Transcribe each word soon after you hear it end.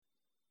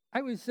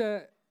Let me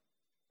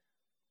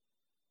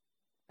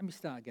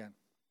start again.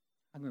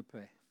 I'm going to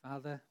pray.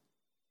 Father,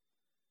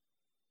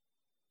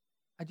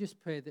 I just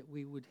pray that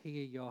we would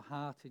hear your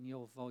heart and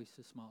your voice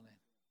this morning.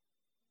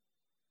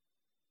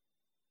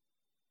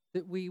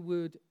 That we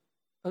would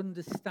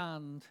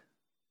understand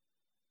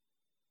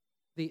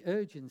the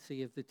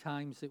urgency of the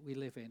times that we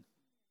live in.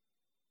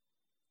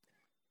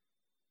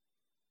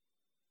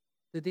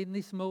 That in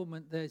this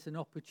moment there's an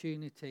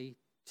opportunity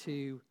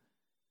to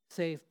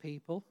save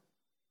people,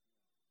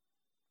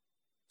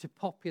 to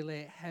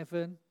populate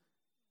heaven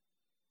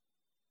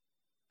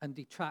and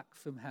detract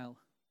from hell.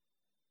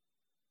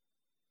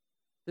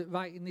 That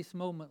right in this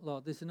moment,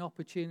 Lord, there's an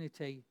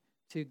opportunity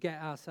to get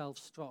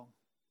ourselves strong.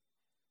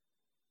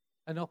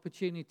 An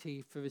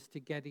opportunity for us to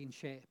get in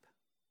shape.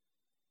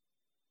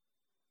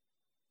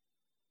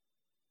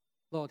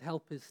 Lord,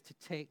 help us to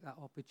take that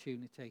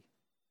opportunity.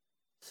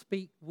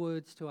 Speak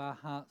words to our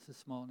hearts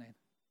this morning.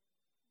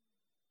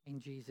 In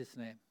Jesus'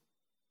 name.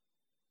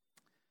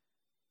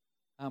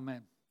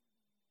 Amen.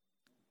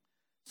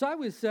 So I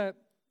was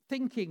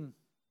thinking,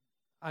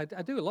 I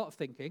do a lot of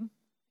thinking.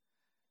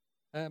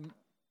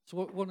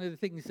 So one of the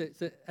things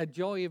that's a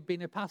joy of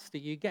being a pastor,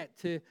 you get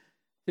to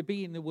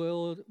be in the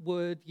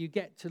word, you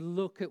get to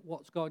look at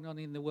what's going on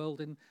in the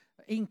world, and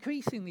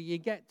increasingly you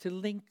get to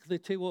link the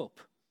two up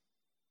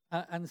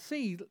and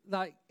see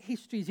like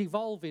history's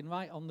evolving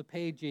right on the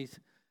pages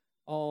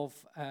of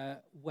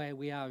where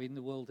we are in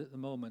the world at the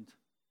moment.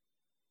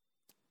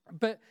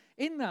 But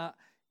in that,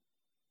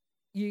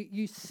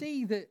 you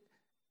see that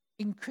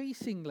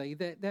increasingly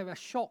there are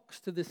shocks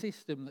to the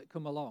system that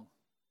come along.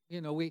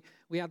 You know, we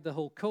had the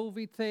whole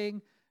COVID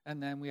thing,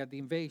 and then we had the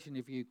invasion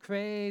of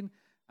Ukraine,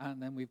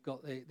 and then we've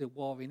got the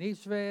war in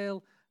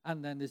Israel,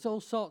 and then there's all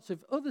sorts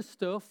of other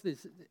stuff.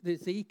 There's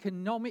the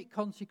economic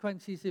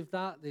consequences of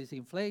that. There's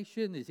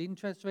inflation, there's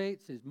interest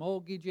rates, there's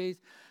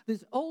mortgages.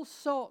 There's all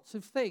sorts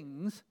of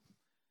things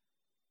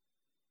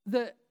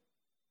that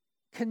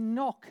can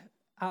knock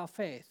our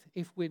faith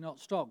if we're not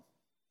strong.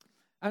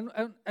 And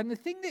the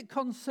thing that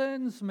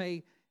concerns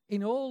me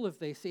in all of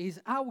this is,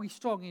 are we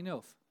strong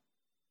enough?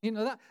 You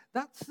know,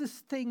 that's the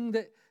thing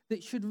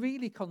that should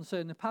really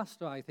concern the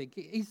pastor, I think.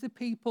 Is the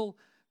people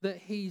that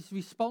he's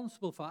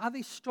responsible for, are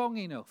they strong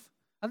enough?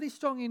 Are they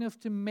strong enough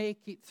to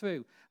make it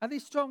through? Are they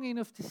strong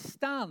enough to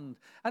stand?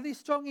 Are they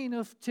strong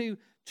enough to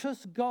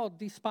trust God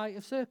despite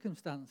of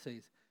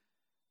circumstances?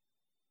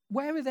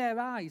 Where are their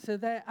eyes? Are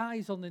their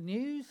eyes on the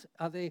news?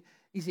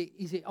 Is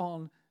it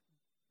on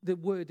the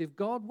Word of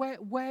God?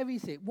 Where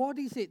is it? What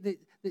is it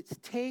that's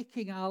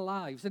taking our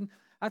lives? And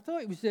I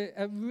thought it was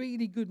a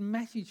really good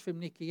message from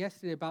Nikki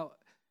yesterday about,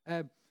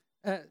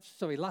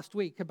 last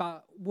week,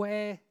 about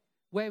where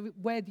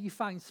do you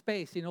find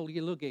space in all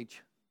your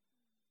luggage?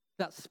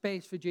 That's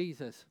space for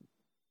Jesus.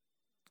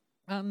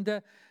 And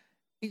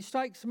it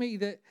strikes me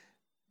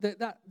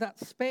that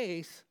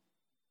space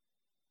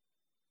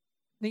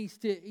needs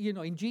to, you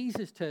know, in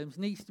Jesus' terms,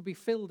 needs to be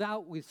filled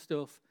out with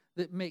stuff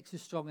that makes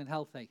us strong and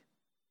healthy.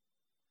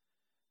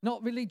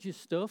 Not religious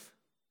stuff,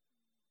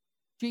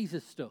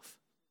 Jesus stuff.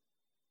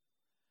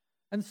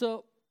 And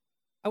so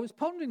I was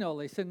pondering all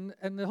this, and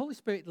the Holy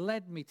Spirit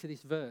led me to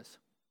this verse.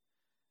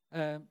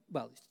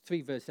 It's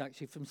 3 verses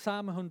actually, from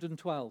Psalm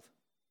 112.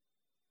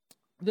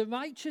 The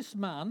righteous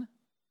man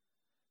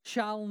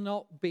shall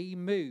not be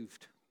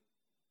moved.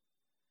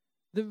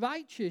 The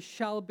righteous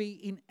shall be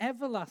in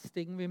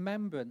everlasting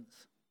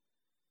remembrance.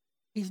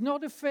 He's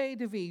not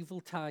afraid of evil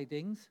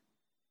tidings.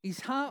 His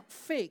heart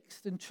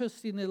fixed and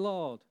trust in the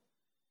Lord.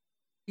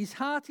 His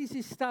heart is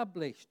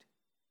established.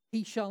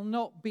 He shall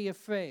not be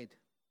afraid.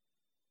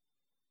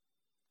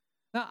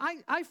 Now,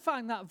 I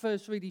find that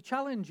verse really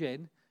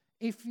challenging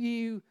if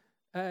you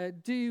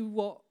do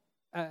what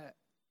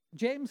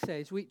James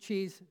says, which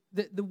is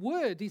that the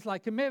word is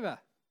like a mirror.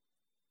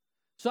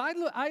 So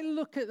I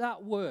look at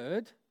that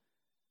word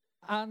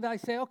and I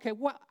say, okay,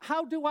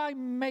 how do I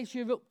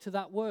measure up to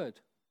that word?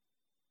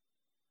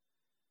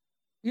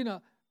 You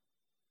know,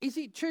 is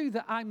it true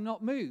that I'm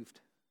not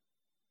moved?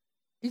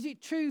 Is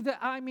it true that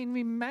I'm in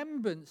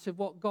remembrance of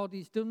what God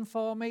has done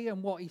for me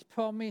and what he's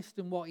promised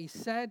and what he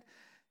said?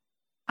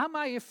 Am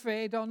I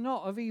afraid or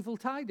not of evil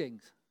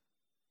tidings?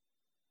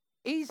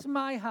 Is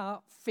my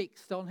heart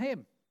fixed on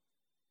him?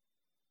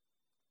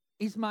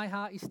 Is my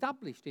heart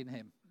established in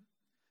him?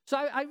 So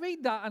I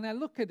read that and I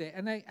look at it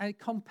and I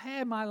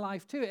compare my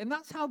life to it. And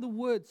that's how the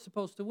word's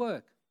supposed to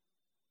work.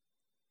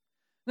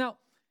 Now,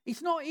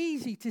 it's not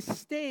easy to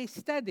stay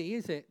steady,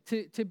 is it?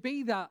 To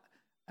be that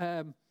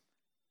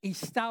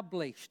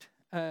established,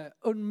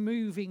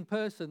 unmoving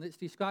person that's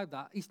described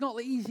that. It's not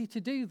easy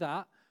to do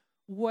that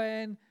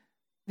when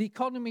the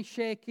economy's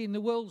shaking, the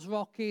world's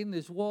rocking,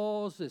 there's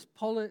wars, there's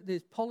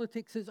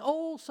politics, there's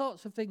all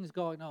sorts of things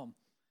going on.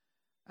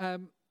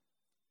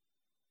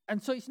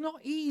 And so it's not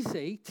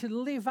easy to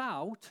live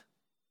out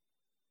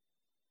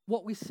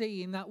what we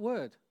see in that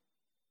word.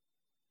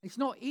 It's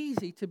not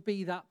easy to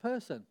be that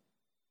person.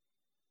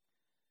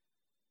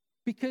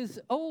 Because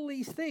all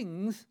these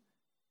things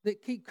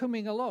that keep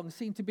coming along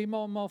seem to be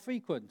more and more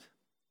frequent.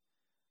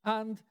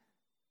 And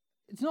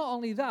it's not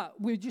only that,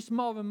 we're just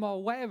more and more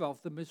aware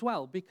of them as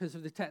well because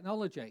of the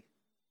technology.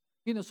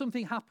 You know,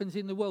 something happens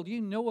in the world,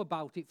 you know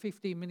about it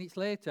 15 minutes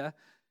later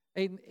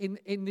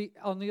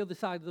on the other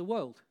side of the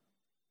world.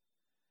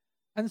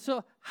 And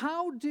so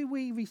how do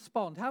we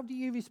respond? How do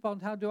you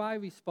respond? How do I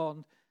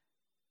respond?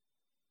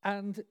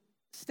 And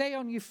stay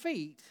on your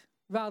feet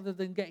rather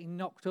than getting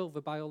knocked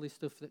over by all this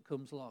stuff that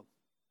comes along.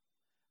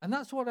 And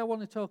that's what I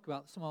want to talk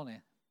about this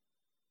morning.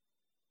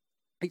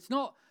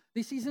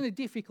 This isn't a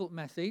difficult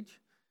message.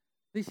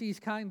 This is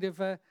kind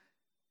of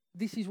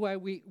this is where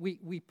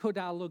we put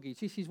our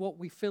luggage. This is what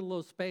we fill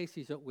those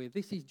spaces up with.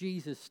 This is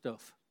Jesus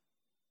stuff.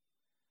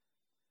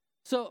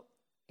 So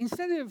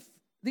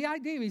the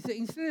idea is that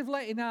instead of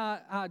letting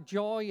our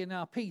joy and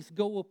our peace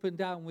go up and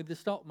down with the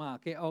stock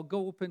market, or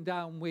go up and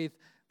down with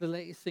the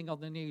latest thing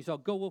on the news, or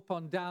go up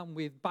and down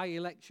with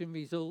by-election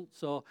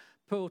results or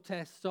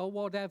protests or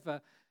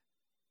whatever,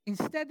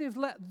 instead of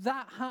let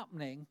that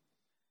happening,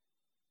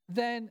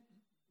 then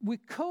we're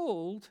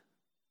called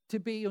to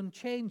be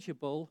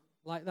unchangeable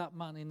like that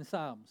man in the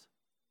Psalms,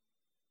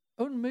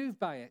 unmoved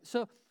by it.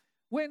 So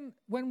when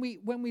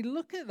we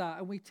look at that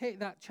and we take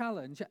that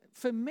challenge,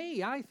 for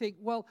me, I think,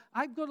 well,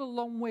 I've got a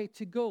long way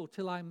to go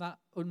till I'm that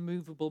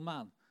unmovable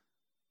man.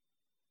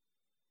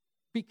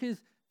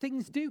 Because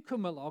things do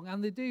come along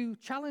and they do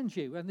challenge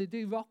you and they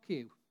do rock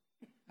you.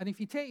 And if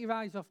you take your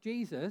eyes off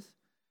Jesus,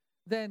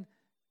 then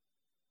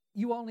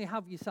you only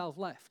have yourself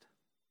left.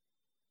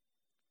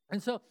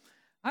 And so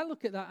I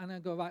look at that and I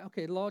go, right,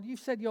 okay, Lord, you've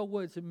said your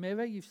word's a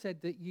mirror. You've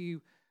said that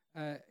you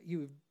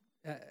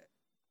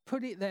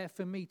put it there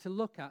for me to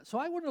look at. So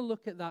I want to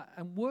look at that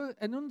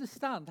and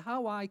understand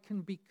how I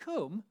can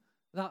become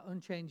that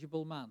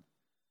unchangeable man,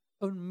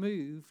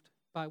 unmoved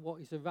by what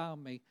is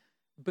around me,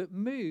 but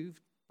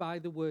moved by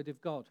the word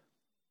of God.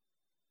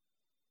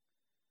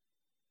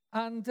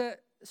 And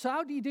so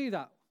how do you do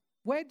that?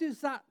 Where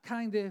does that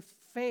kind of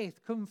faith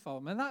come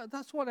from? And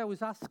that's what I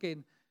was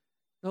asking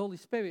the Holy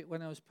Spirit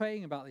when I was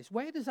praying about this.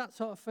 Where does that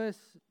sort of first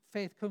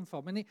faith come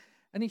from? And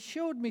he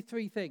showed me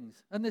three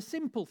things, and they're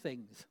simple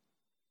things.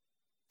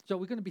 So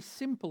we're going to be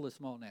simple this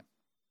morning.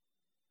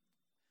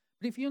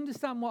 But if you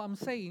understand what I'm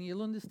saying,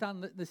 you'll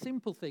understand that the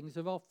simple things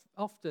are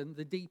often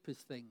the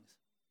deepest things.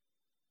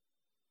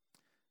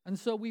 And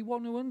so we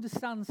want to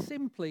understand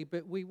simply,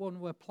 but we want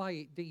to apply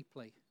it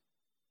deeply.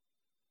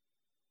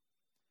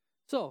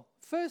 So,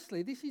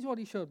 firstly, this is what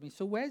he showed me.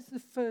 So where's the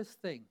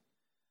first thing?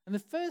 And the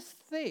first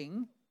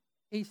thing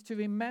is to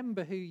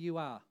remember who you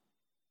are.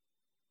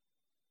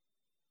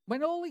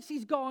 When all this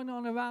is going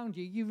on around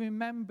you, you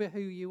remember who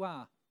you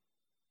are.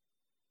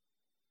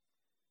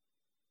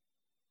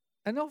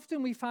 And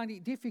often we find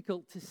it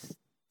difficult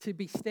to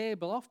be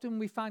stable. Often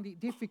we find it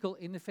difficult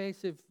in the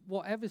face of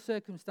whatever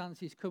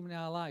circumstances come in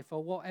our life,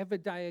 or whatever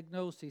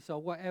diagnosis, or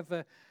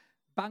whatever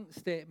bank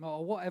statement,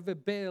 or whatever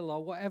bill,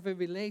 or whatever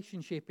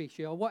relationship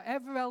issue, or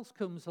whatever else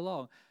comes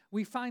along.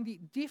 We find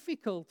it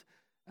difficult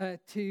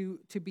to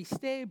be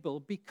stable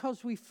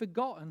because we've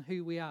forgotten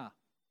who we are.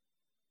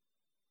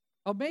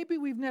 Or maybe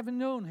we've never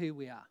known who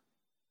we are.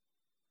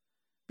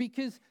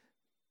 Because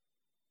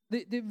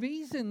the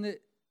reason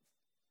that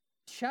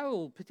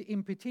Cheryl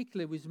in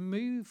particular was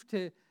moved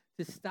to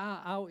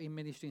start out in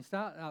ministry and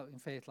start out in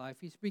faith life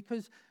is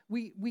because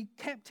we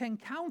kept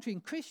encountering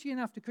Christian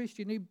after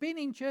Christian who'd been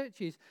in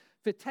churches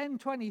for 10,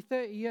 20,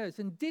 30 years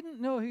and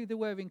didn't know who they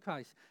were in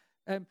Christ,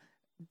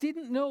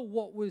 didn't know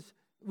what was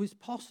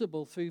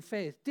possible through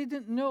faith,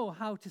 didn't know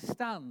how to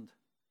stand.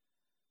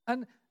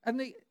 And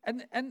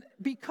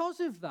because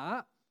of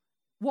that,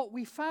 what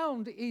we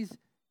found is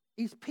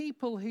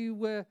people who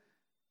were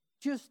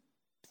just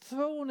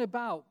thrown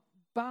about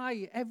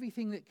by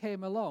everything that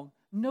came along,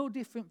 no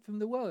different from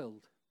the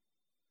world.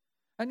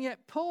 And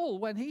yet Paul,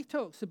 when he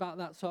talks about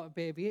that sort of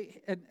behavior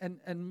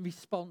and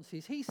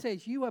responses, he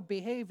says, you are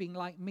behaving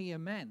like mere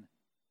men.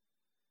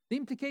 The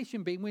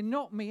implication being we're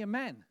not mere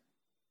men.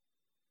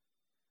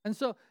 And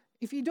so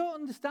if you don't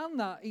understand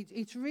that,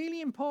 it's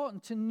really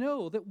important to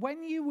know that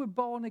when you were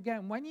born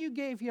again, when you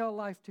gave your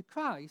life to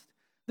Christ,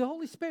 the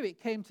Holy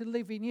Spirit came to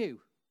live in you.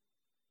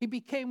 He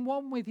became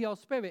one with your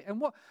spirit. And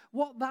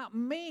what that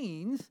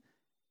means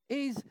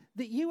is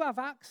that you have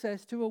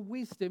access to a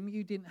wisdom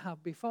you didn't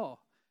have before.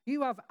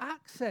 You have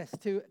access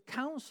to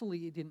counsel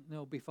you didn't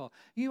know before.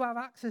 You have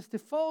access to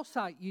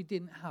foresight you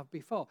didn't have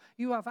before.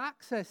 You have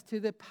access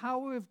to the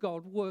power of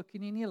God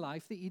working in your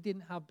life that you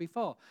didn't have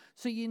before.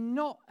 So you're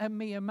not a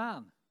mere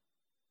man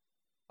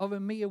or a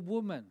mere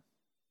woman.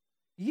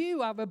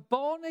 You are a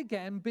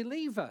born-again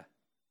believer.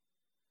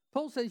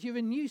 Paul says you're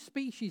a new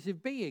species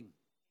of being.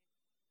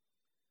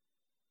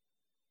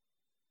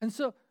 And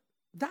so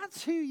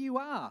that's who you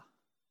are.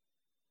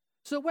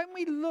 So when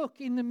we look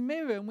in the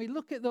mirror and we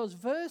look at those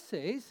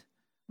verses,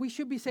 we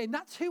should be saying,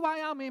 that's who I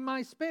am in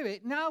my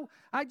spirit. Now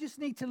I just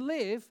need to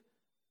live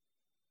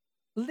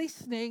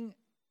listening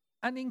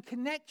and in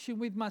connection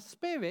with my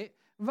spirit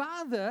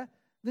rather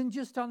than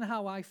just on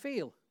how I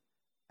feel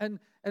and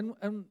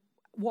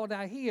what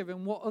I hear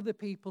and what other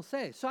people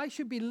say. So I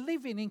should be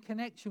living in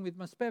connection with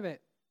my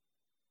spirit.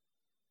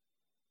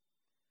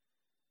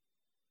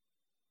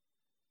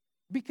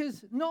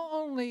 Because not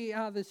only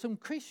are there some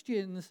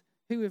Christians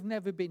who have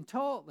never been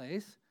taught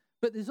this,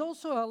 but there's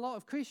also a lot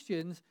of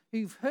Christians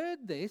who've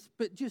heard this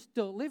but just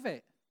don't live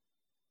it.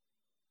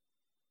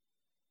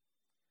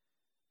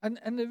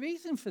 And the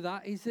reason for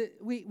that is that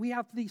we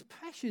have these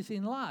pressures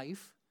in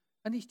life,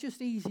 and it's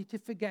just easy to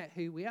forget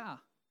who we are.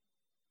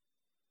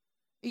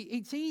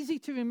 It's easy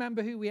to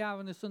remember who we are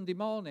on a Sunday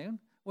morning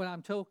when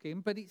I'm talking,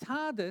 but it's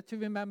harder to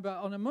remember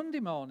on a Monday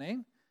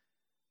morning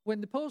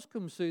when the post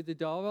comes through the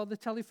door or the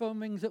telephone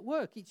rings at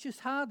work. It's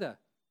just harder.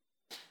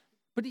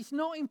 But it's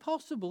not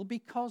impossible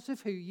because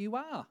of who you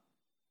are.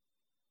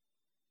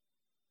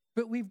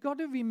 But we've got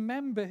to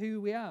remember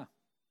who we are.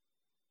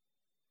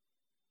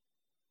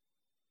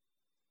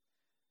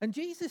 And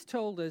Jesus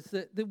told us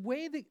that the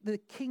way that the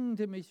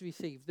kingdom is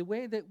received, the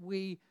way that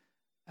we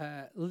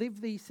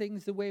live these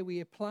things, the way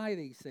we apply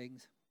these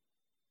things,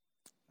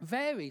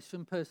 varies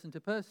from person to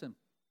person.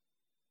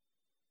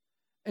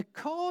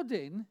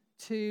 According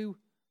to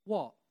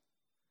what?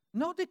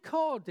 Not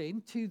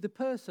according to the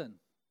person.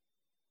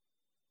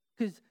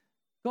 Because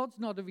God's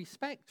not a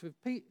respecter of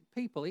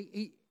people.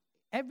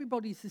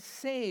 Everybody's the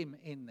same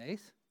in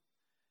this.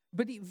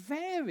 But it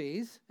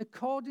varies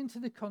according to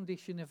the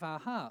condition of our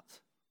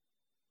hearts.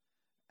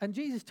 And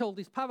Jesus told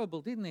this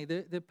parable, didn't he?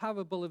 The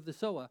parable of the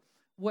sower,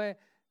 where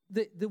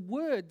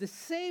the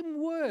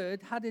same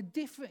word had a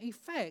different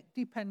effect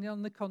depending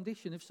on the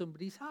condition of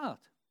somebody's heart.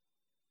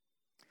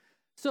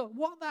 So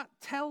what that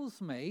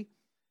tells me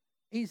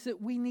is that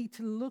we need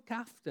to look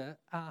after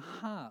our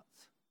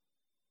hearts.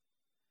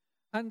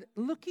 And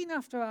looking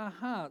after our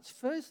hearts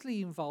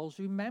firstly involves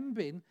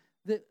remembering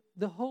that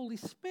the Holy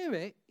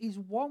Spirit is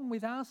one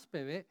with our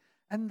spirit,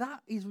 and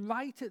that is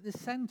right at the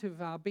center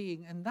of our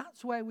being, and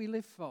that's where we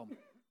live from.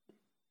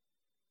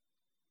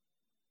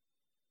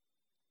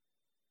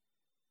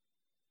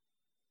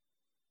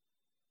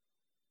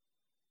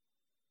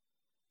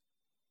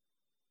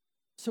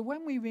 So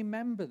when we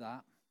remember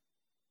that,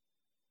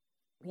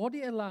 what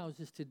it allows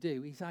us to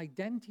do is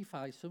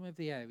identify some of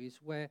the areas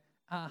where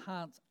our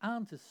hearts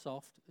aren't as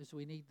soft as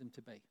we need them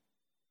to be.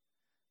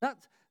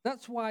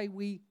 That's why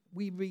we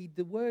read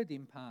the word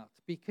in part,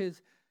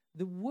 because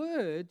the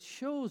word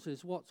shows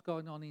us what's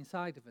going on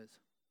inside of us.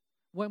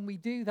 When we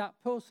do that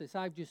process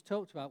I've just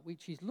talked about,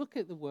 which is look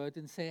at the word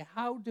and say,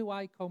 how do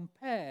I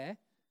compare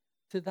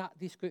to that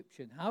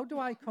description? How do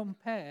I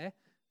compare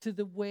to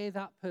the way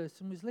that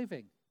person was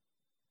living?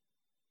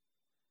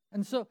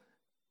 And so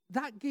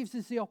that gives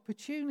us the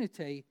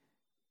opportunity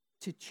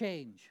to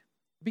change,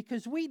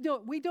 because we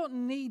don't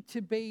need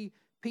to be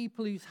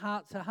people whose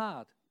hearts are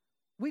hard.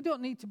 We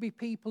don't need to be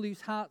people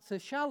whose hearts are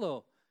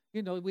shallow.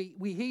 You know,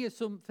 we hear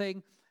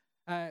something,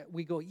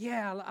 we go,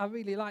 yeah, I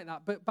really like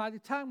that. But by the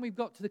time we've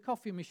got to the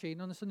coffee machine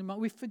on a Sunday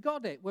morning, we've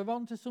forgot it. We're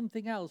on to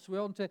something else.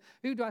 We're on to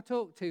who do I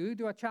talk to? Who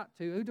do I chat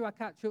to? Who do I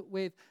catch up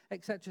with?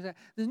 Etc.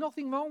 There's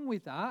nothing wrong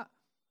with that.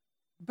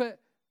 But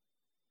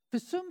for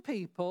some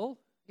people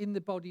in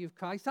the body of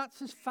Christ,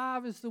 that's as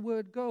far as the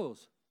word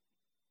goes.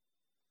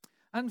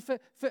 And for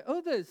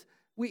others,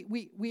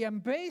 we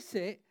embrace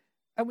it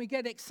and we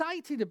get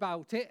excited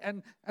about it,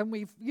 and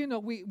we've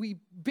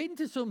been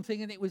to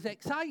something and it was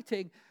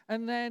exciting,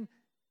 and then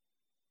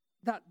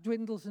that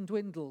dwindles and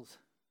dwindles,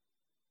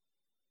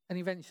 and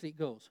eventually it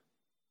goes.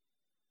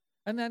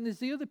 And then there's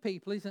the other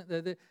people, isn't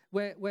there,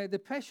 where the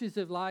pressures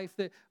of life,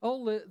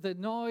 all the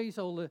noise,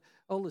 all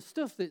the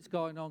stuff that's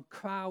going on,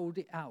 crowd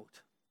it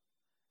out.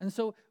 And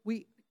so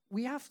we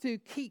have to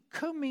keep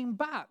coming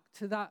back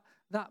to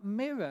that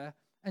mirror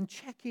and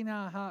checking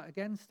our heart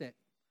against it.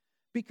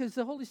 Because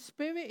the Holy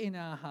Spirit in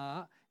our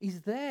heart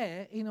is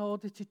there in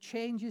order to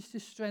change us, to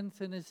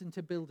strengthen us, and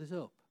to build us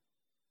up,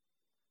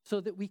 so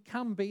that we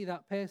can be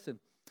that person.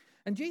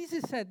 And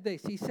Jesus said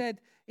this, he said,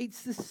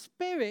 it's the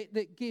Spirit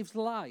that gives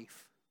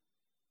life.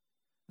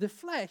 The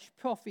flesh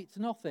profits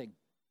nothing.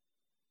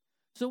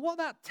 So what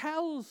that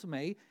tells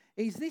me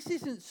is this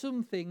isn't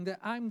something that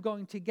I'm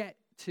going to get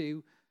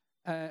to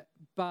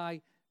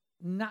by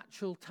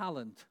natural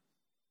talent.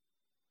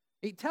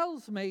 It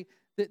tells me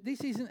that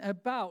this isn't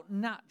about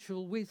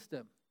natural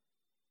wisdom.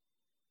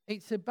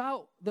 It's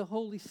about the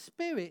Holy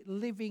Spirit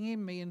living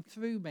in me and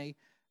through me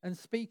and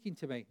speaking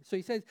to me. So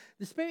he says,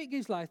 the Spirit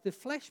gives life, the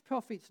flesh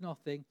profits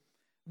nothing.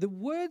 The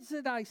words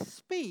that I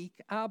speak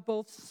are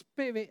both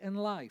spirit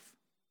and life.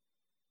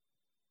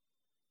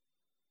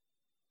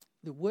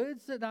 The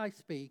words that I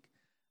speak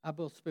are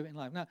both spirit and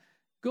life. Now,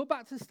 go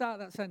back to the start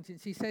of that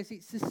sentence. He says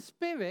it's the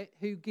Spirit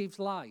who gives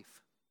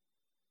life.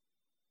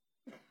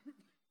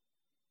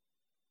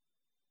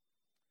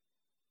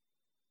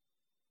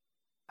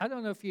 I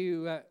don't know if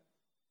you,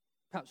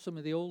 perhaps some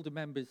of the older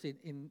members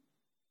in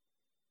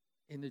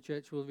the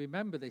church will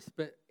remember this,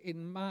 but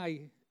in my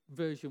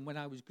version when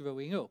I was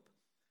growing up,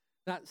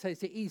 that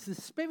says it is the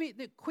Spirit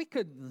that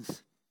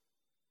quickens.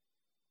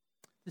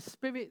 The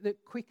Spirit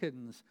that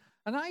quickens.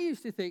 And I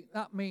used to think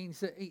that means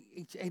that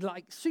it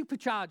like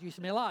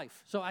supercharges my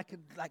life. So I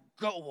could like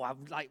go,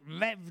 I'm like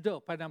revved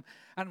up and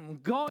I'm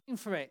going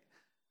for it.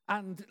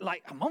 And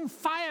like I'm on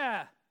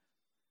fire.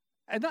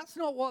 And that's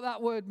not what that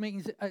word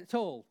means at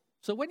all.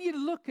 So when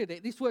you look at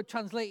it, this word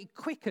translated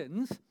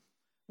quickens,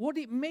 what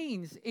it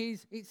means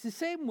is it's the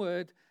same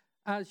word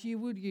as you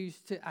would use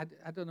to,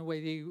 I don't know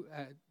whether you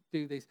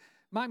do this.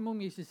 My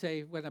mum used to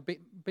say when I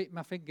bit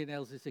my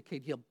fingernails as a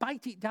kid, you'll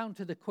bite it down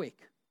to the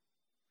quick.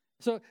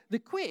 So the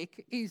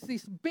quick is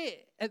this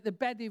bit at the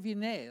bed of your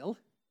nail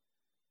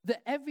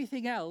that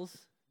everything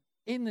else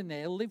in the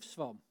nail lives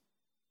from.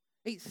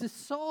 It's the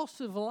source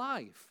of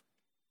life.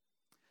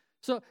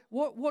 So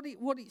what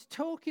it's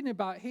talking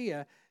about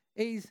here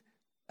is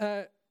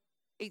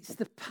it's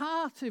the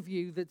part of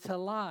you that's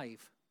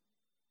alive.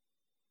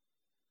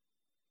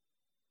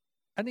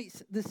 And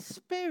it's the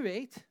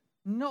spirit,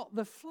 not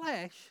the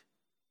flesh,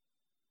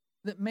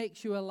 that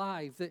makes you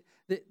alive,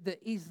 that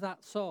is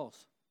that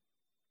source.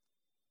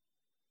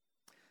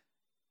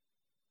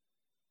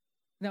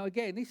 Now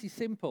again, this is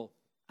simple.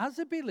 As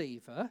a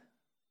believer,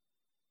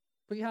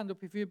 put your hand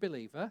up if you're a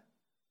believer.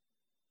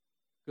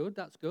 Good,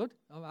 that's good.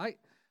 All right.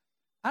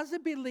 As a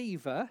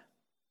believer,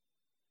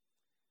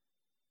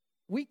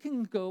 we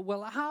can go,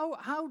 well,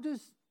 how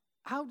does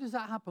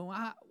that happen?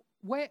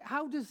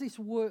 How does this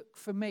work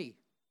for me?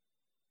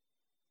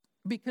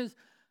 Because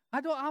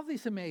I don't have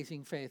this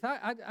amazing faith.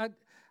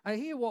 I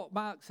hear what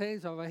Mark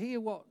says, or I hear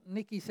what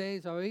Nikki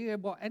says, or I hear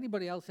what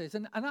anybody else says,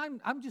 and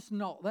I'm just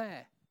not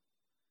there.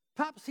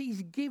 Perhaps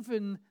he's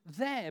given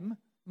them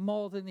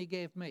more than he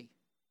gave me.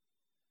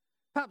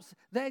 Perhaps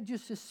they're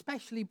just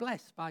especially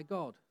blessed by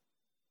God.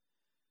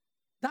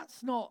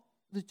 That's not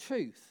the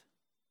truth.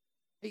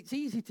 It's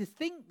easy to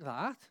think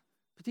that,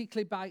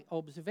 particularly by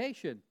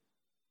observation,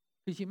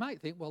 because you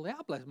might think, well, they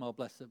are more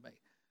blessed than me.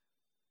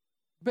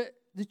 But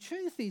the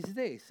truth is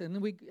this, and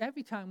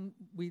every time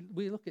we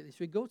look at this,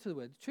 we go to the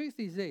word. The truth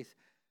is this,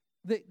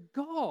 that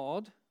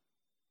God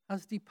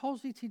has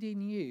deposited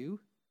in you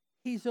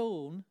his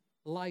own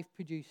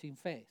life-producing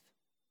faith.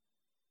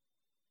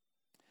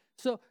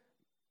 So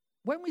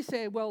when we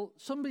say, well,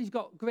 somebody's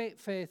got great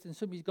faith and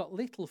somebody's got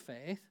little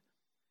faith,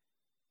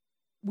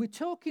 we're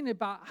talking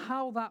about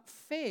how that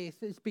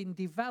faith has been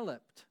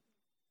developed,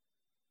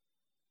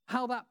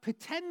 how that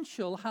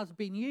potential has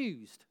been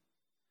used.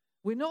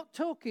 We're not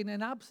talking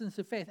an absence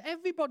of faith.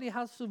 Everybody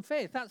has some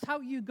faith. That's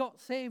how you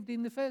got saved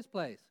in the first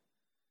place.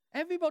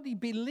 Everybody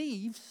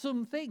believes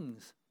some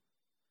things.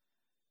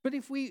 But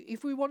if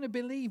we want to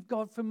believe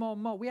God for more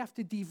and more, we have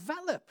to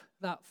develop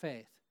that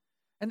faith.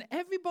 And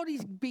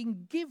everybody's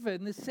been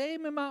given the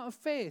same amount of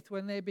faith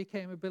when they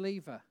became a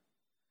believer.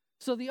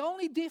 So the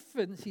only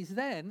difference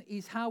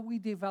is how we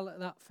develop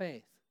that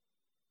faith.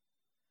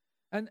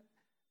 And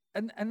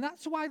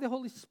that's why the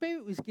Holy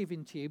Spirit was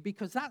given to you,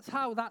 because that's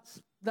how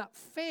that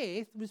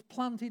faith was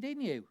planted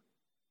in you.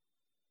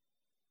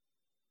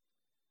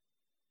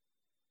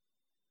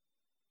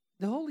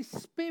 The Holy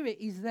Spirit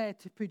is there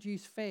to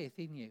produce faith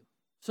in you.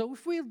 So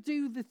if we'll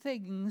do the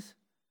things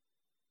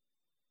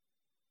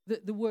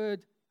that the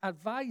Word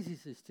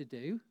advises us to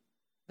do,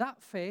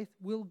 that faith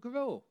will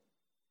grow.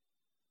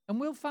 And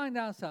we'll find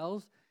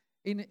ourselves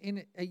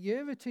in a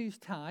year or two's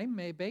time,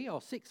 maybe,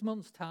 or 6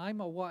 months'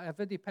 time, or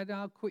whatever, depending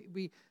on how quick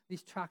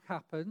this track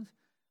happens,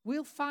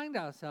 we'll find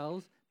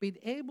ourselves being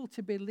able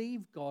to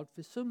believe God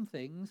for some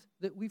things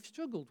that we've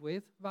struggled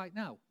with right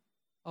now,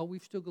 or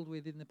we've struggled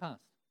with in the past.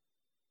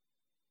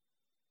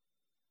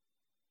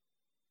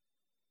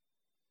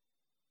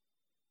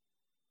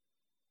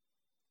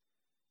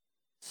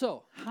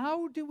 So,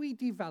 how do we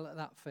develop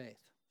that faith?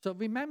 So,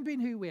 remembering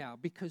who we are,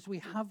 because we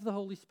have the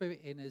Holy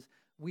Spirit in us,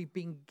 we've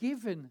been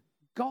given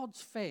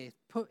God's faith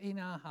put in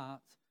our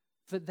hearts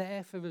for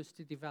us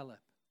to develop.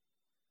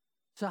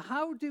 So,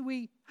 how do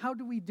we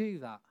do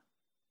that?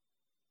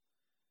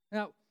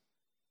 Now,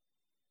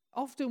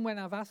 often when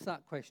I've asked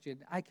that question,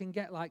 I can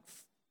get like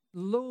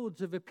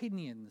loads of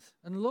opinions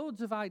and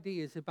loads of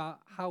ideas about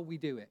how we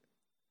do it.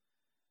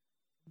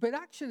 But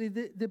actually,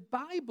 the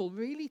Bible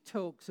really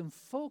talks and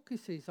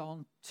focuses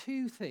on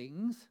two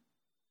things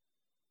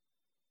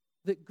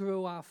that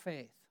grow our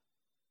faith,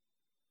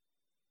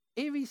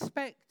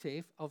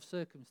 irrespective of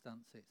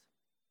circumstances.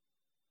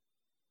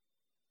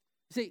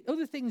 See,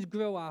 other things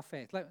grow our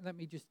faith. Let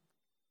me just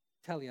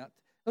tell you that.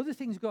 Other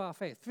things grow our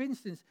faith. For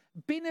instance,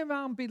 being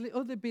around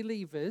other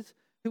believers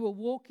who are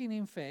walking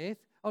in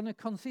faith on a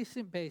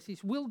consistent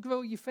basis will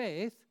grow your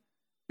faith,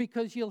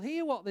 because you'll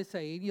hear what they're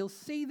saying, you'll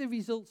see the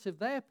results of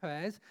their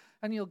prayers,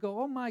 and you'll go,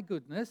 oh my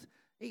goodness,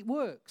 it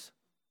works.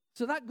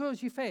 So that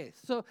grows your faith.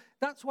 So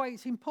that's why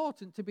it's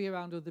important to be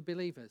around other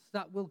believers.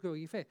 That will grow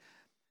your faith.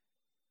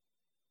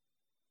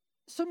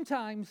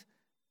 Sometimes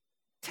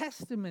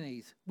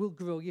testimonies will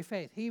grow your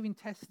faith. Hearing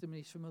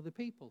testimonies from other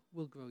people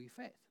will grow your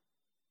faith.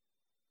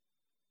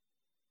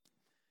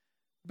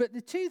 But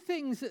the two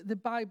things that the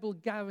Bible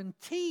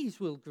guarantees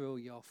will grow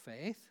your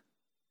faith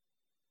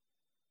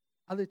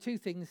are the two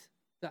things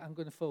that I'm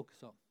going to focus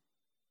on.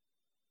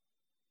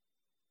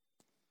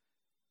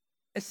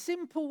 A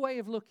simple way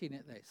of looking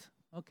at this.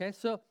 Okay,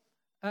 so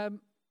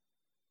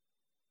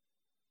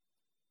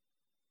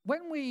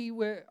when we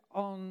were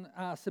on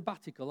our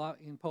sabbatical out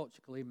in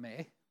Portugal in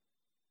May,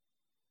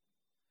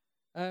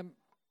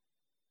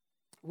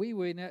 we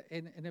were in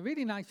a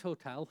really nice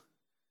hotel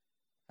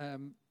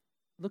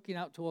looking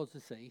out towards the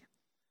sea.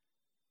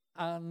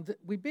 And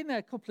we'd been there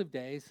a couple of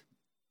days,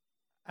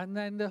 and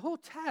then the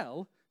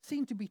hotel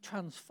seemed to be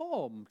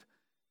transformed.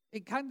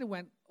 It kind of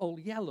went all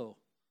yellow,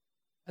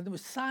 and there were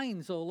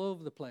signs all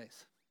over the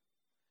place.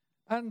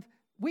 And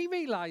we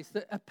realized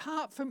that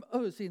apart from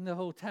us in the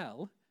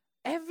hotel,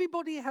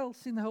 everybody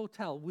else in the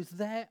hotel was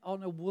there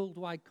on a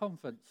worldwide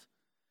conference.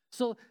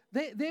 So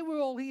they were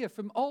all here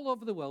from all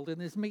over the world, and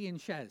there's me and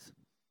Shez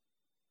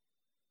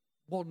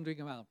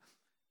wandering around.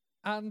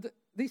 And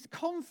this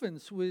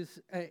conference was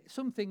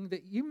something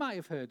that you might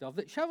have heard of,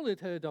 that Cheryl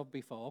had heard of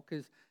before,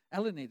 because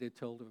Ellen had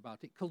told her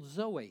about it, called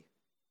Zoe.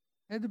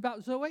 Heard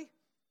about Zoe?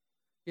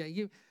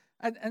 Yeah,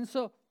 and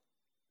so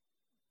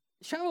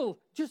Cheryl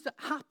just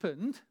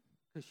happened,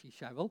 because she's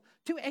Cheryl,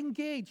 to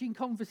engage in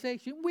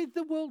conversation with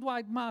the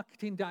worldwide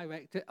marketing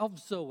director of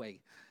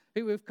Zoe,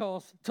 who, of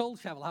course, told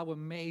Cheryl how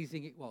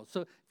amazing it was.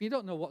 So if you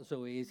don't know what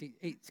Zoe is,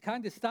 it's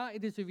kind of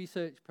started as a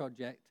research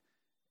project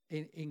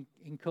in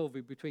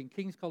COVID between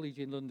King's College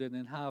in London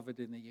and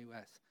Harvard in the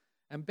US.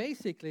 And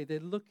basically,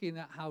 they're looking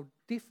at how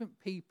different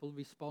people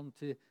respond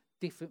to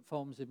different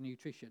forms of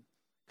nutrition,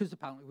 because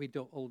apparently we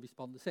don't all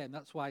respond the same.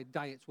 That's why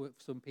diets work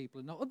for some people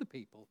and not other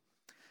people.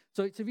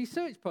 So it's a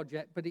research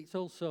project, but it's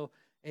also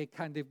a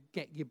kind of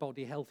get your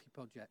body healthy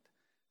project.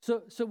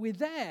 So we're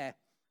there,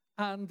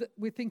 and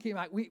we're thinking,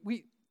 like,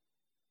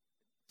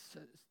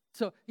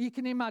 so you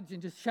can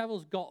imagine, just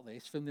Cheryl's got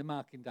this from the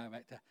marketing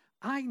director.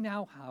 I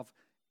now have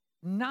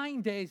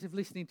 9 days of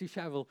listening to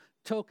Cheryl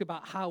talk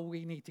about how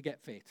we need to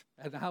get fit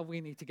and how we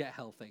need to get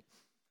healthy.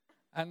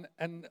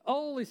 And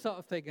all this sort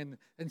of thing,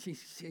 and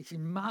she's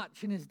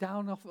marching us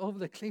down over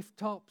the cliff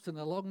tops and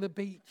along the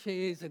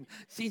beaches, and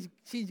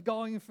she's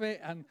going for it.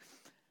 And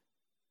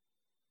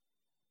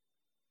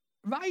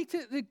right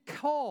at the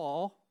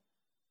core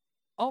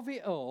of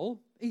it all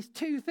is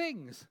two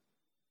things: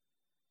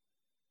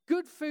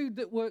 good food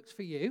that works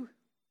for you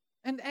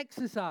and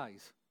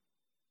exercise.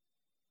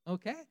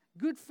 Okay?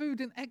 Good food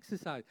and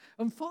exercise.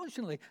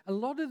 Unfortunately, a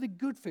lot of the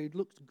good food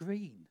looks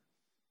green.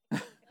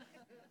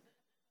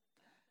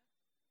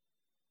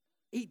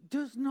 It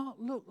does not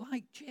look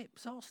like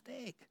chips or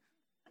steak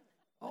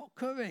or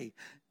curry.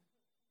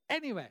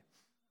 Anyway,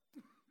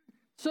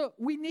 so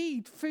we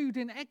need food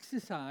and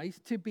exercise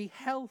to be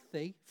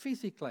healthy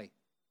physically.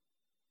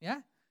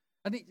 Yeah?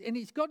 And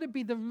it's got to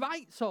be the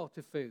right sort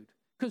of food,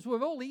 because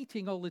we're all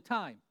eating all the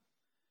time.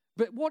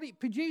 But what it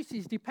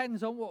produces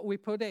depends on what we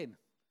put in.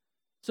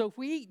 So if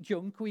we eat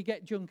junk, we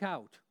get junk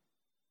out.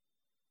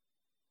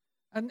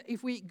 And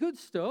if we eat good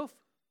stuff,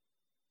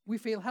 we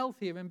feel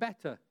healthier and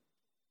better.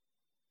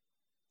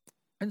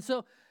 And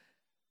so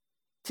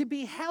to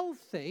be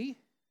healthy,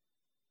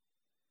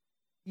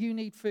 you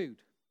need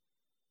food.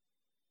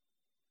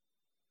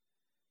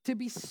 To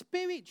be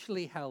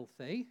spiritually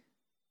healthy,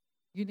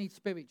 you need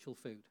spiritual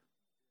food.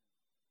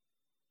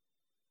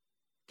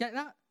 Get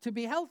that? To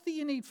be healthy,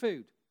 you need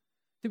food.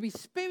 To be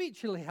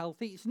spiritually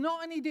healthy, it's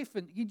not any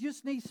different. You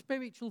just need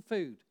spiritual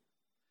food.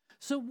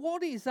 So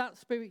what is that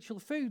spiritual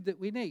food that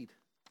we need?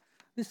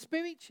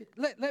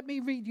 Let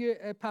me read you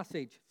a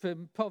passage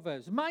from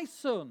Proverbs. My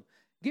son,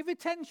 give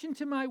attention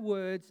to my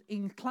words,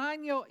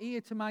 incline your ear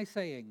to my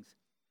sayings.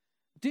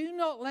 Do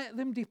not let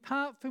them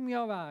depart from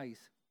your eyes.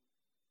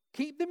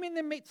 Keep them in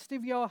the midst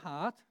of your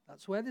heart.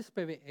 That's where the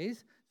Spirit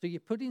is. So you're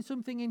putting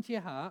something into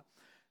your heart.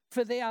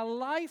 For they are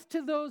life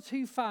to those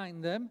who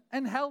find them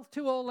and health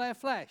to all their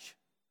flesh.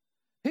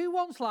 Who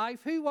wants life?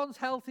 Who wants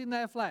health in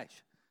their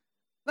flesh?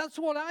 That's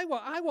what I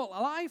want. I want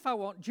life. I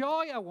want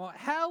joy. I want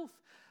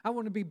health. I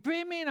want to be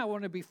brimming. I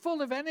want to be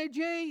full of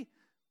energy.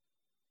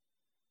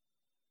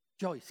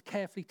 Joyce,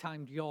 carefully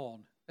timed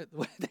yawn at the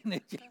word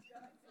energy.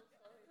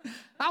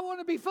 I want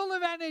to be full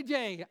of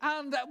energy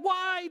and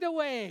wide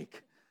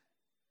awake.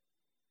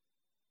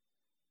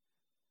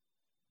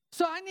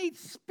 So I need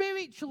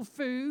spiritual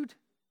food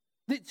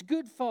that's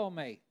good for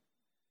me.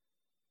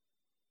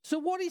 So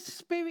what is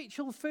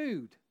spiritual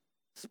food?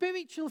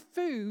 Spiritual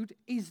food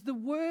is the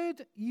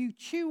word you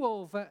chew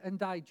over and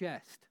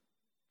digest.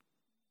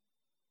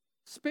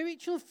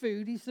 Spiritual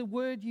food is the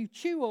word you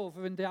chew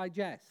over and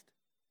digest.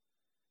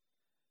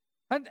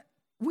 And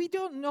we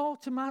don't know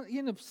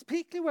automatically,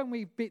 particularly when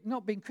we've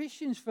not been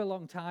Christians for a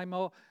long time,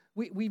 or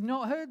we've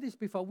not heard this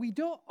before, we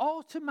don't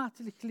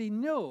automatically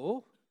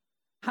know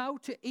how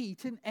to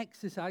eat and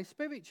exercise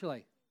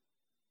spiritually.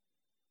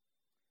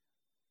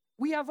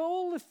 We have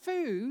all the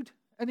food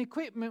and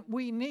equipment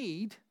we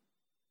need,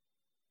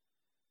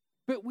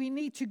 but we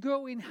need to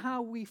grow in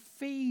how we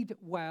feed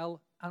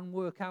well and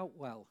work out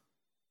well.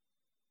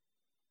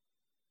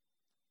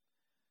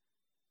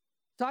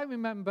 So I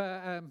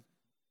remember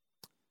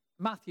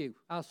Matthew,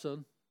 our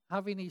son,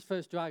 having his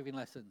first driving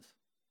lessons.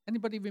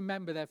 Anybody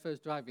remember their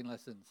first driving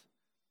lessons?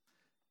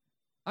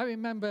 I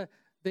remember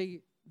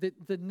the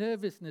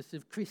nervousness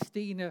of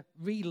Christina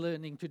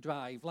relearning to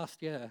drive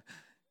last year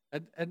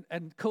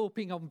and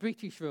coping on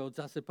British roads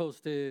as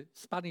opposed to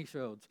Spanish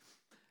roads.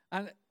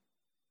 And,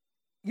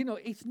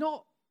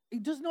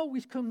 it doesn't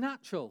always come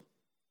natural.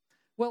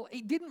 Well,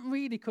 it didn't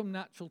really come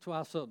natural to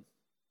our son.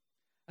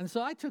 And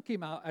so I took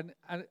him out, and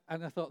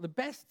I thought the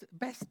best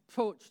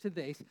approach to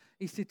this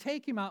is to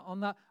take him out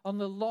on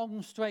the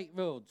long, straight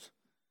roads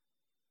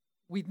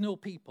with no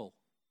people.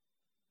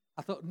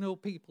 I thought no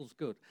people's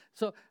good.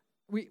 So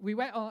we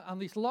went on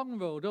this long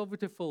road over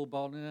to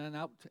Fulbourn and then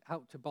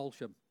out to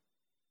Bolsham.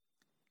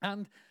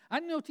 And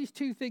I noticed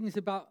two things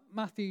about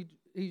Matthew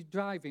who's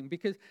driving,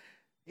 because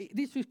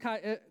this was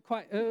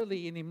quite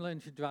early in him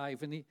learning to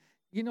drive, and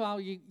you know how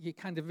you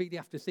kind of really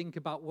have to think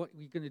about what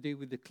you're going to do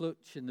with the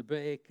clutch and the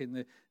brake and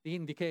the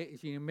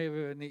indicators in your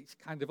mirror, and it's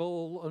kind of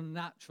all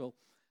unnatural.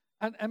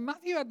 And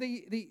Matthew had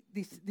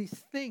this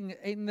thing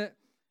in that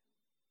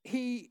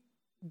he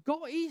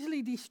got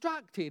easily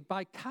distracted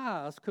by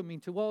cars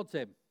coming towards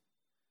him.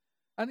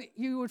 And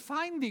you would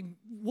find him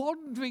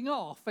wandering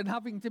off and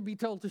having to be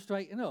told to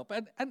straighten up.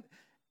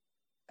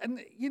 And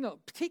you know,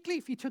 particularly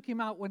if you took him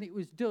out when it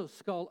was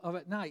dusk or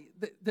at night,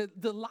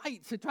 the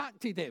lights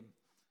attracted him.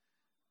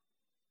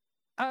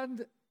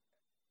 And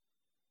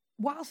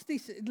whilst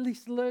this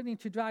learning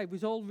to drive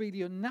was all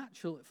really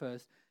unnatural at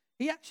first,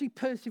 he actually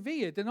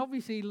persevered, and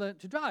obviously he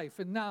learned to drive.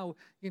 And now,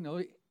 you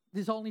know,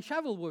 there's only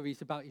Cheryl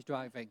worries about his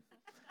driving.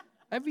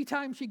 Every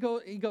time he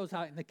goes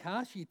out in the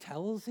car, she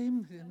tells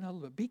him, you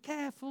know, be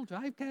careful,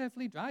 drive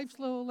carefully, drive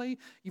slowly.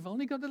 You've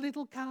only got a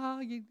little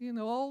car, you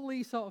know, all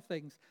these sort of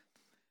things.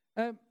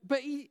 But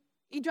he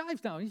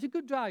drives now. He's a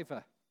good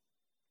driver.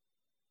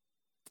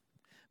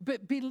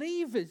 But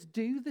believers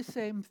do the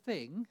same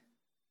thing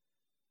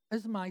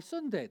as my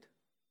son did,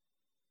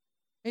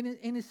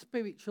 in a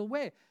spiritual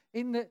way,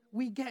 in that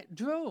we get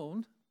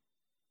drawn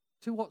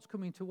to what's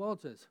coming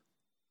towards us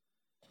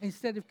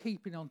instead of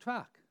keeping on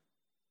track.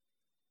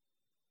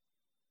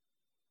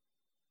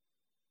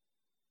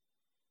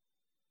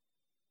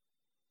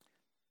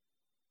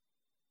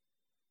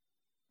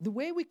 The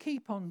way we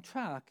keep on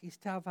track is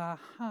to have our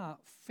heart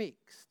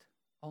fixed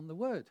on the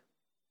Word.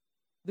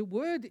 The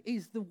Word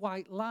is the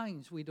white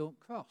lines we don't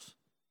cross.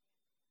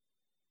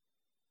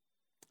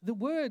 The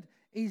Word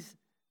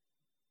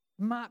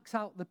marks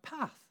out the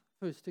path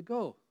for us to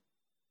go.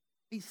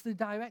 It's the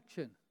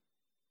direction.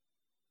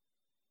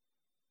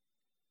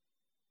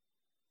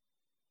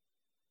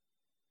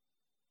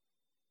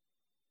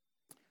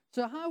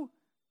 So how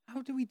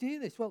do we do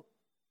this? Well,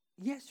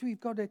 yes,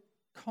 we've got to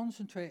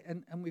concentrate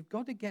and we've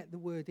got to get the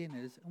Word in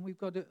us, and we've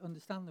got to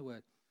understand the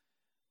Word.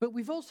 But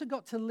we've also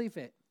got to live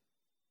it.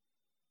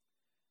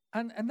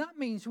 And that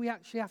means we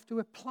actually have to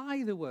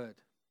apply the Word.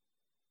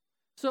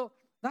 So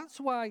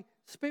that's why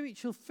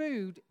spiritual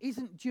food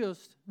isn't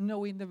just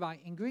knowing the right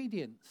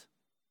ingredients,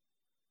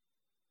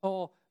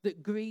 or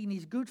that green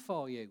is good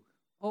for you,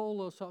 all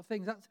those sort of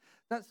things.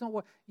 That's not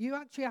what. You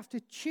actually have to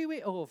chew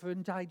it over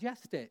and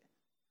digest it.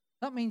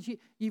 That means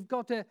you've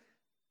got to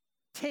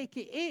take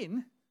it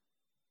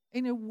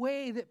in a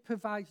way that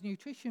provides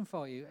nutrition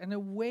for you, in a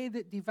way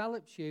that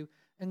develops you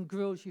and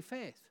grows your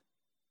faith.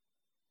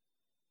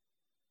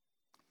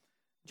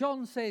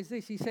 John says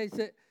this, he says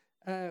that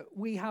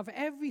we have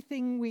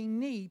everything we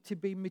need to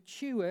be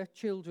mature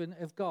children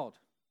of God.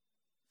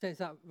 Says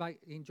that right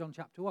in John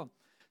chapter 1.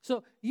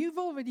 So you've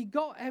already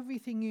got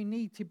everything you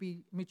need to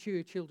be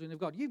mature children of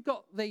God. You've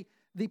got the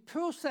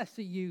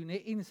processor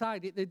unit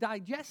inside it, the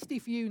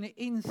digestive unit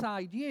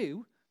inside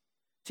you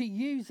to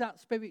use that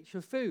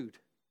spiritual food.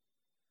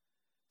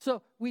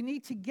 So we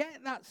need to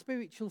get that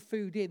spiritual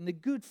food in, the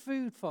good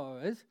food for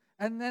us,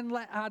 and then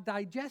let our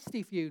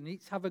digestive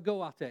units have a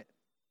go at it.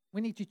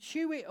 We need to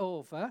chew it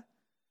over,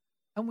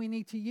 and we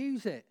need to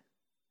use it.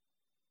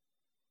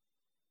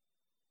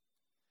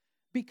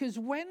 Because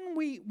when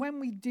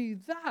we do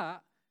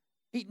that,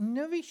 it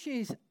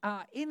nourishes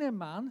our inner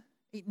man,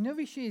 it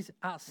nourishes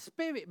our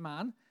spirit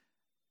man,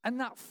 and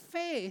that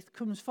faith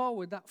comes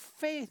forward. That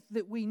faith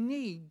that we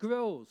need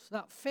grows.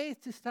 That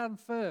faith to stand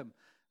firm.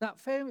 That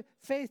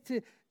faith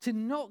to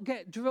not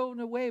get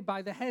drawn away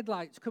by the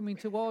headlights coming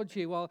towards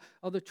you or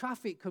the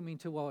traffic coming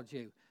towards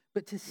you,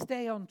 but to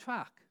stay on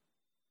track.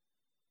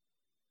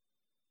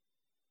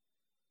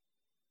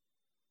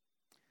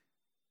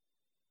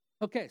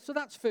 Okay, so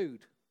that's food.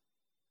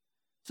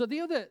 So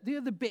the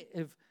other bit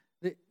of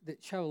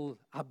that Cheryl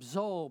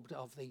absorbed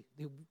of the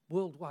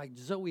worldwide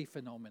Zoe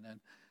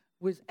phenomenon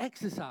was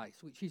exercise,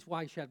 which is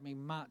why she had me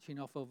marching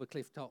off over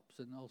cliff tops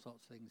and all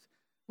sorts of things.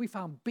 We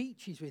found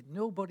beaches with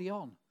nobody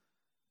on,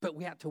 but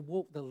we had to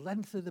walk the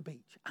length of the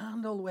beach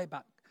and all the way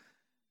back.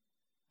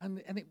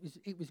 And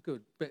it was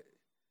good, but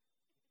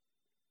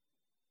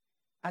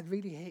I'd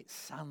really hate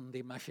sand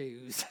in my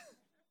shoes.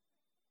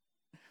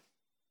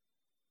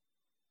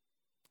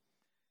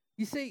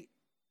 You see,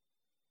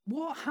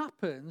 what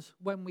happens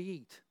when we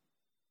eat?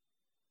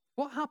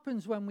 What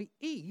happens when we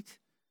eat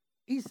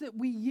is that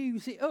we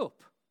use it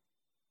up.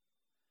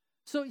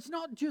 So it's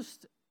not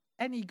just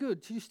any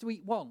good just to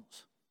eat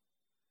once.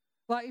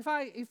 Like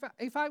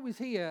if I was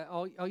here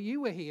or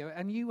you were here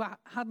and you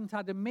hadn't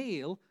had a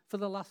meal for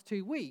the last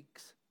 2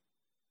 weeks,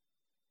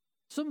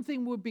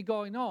 something would be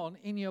going on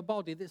in your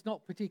body that's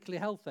not particularly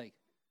healthy.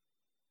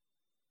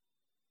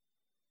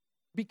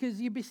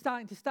 Because you'd be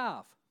starting to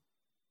starve.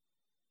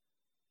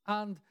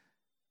 And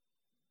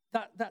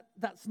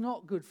that's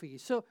not good for you.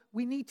 So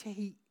we need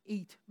to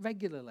eat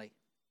regularly.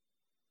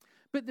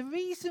 But the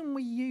reason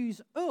we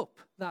use up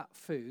that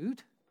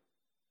food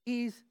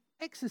is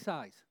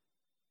exercise.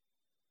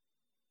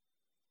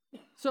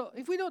 So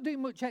if we don't do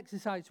much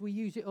exercise, we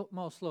use it up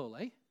more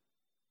slowly,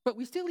 but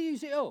we still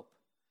use it up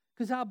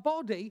because our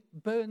body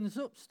burns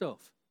up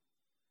stuff.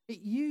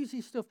 It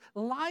uses stuff.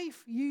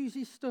 Life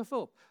uses stuff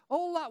up.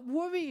 All that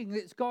worrying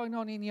that's going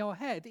on in your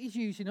head is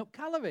using up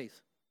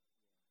calories.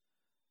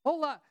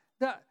 All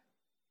that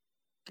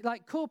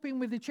like coping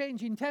with the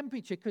change in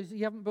temperature because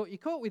you haven't brought your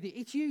coat with you,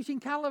 it's using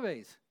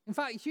calories. In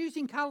fact, it's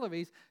using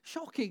calories,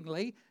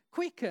 shockingly,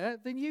 quicker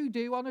than you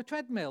do on a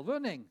treadmill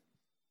running.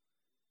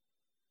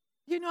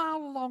 You know how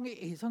long it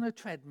is on a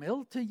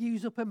treadmill to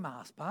use up a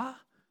Mars bar?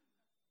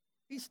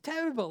 It's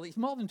terrible. It's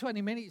more than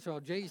 20 minutes,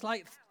 Roger. It's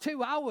like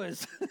 2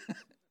 hours.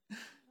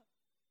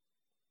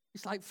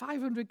 It's like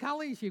 500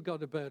 calories you've got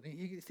to burn.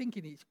 You're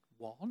thinking it's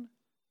 1,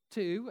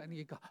 2, and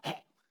you go,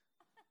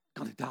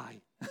 gonna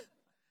die.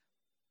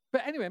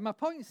 But anyway, my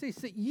point is this,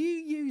 that you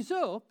use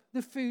up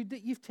the food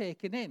that you've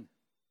taken in.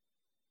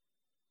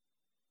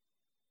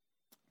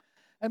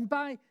 And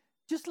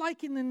just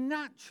like in the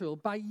natural,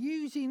 by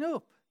using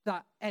up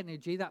that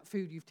energy, that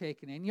food you've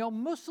taken in, your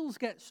muscles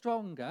get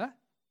stronger,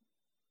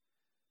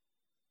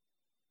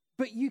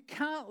 but you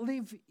can't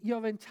live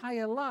your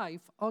entire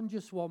life on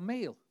just one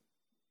meal.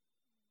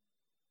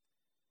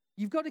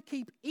 You've got to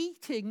keep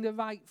eating the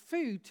right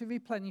food to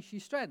replenish your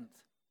strength.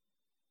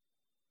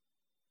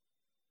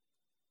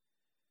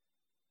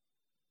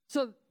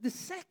 So the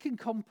second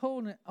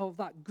component of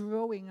that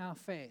growing our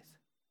faith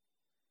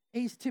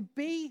is to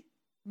be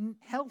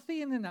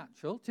healthy in the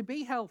natural. To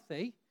be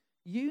healthy,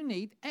 you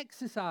need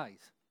exercise.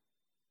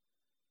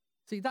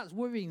 See, that's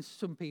worrying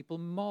some people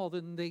more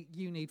than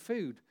you need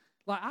food.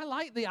 Like, I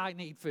like the I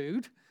need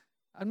food.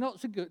 I'm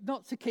not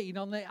so keen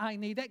on the I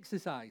need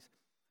exercise.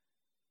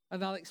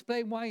 And I'll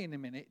explain why in a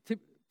minute.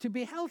 To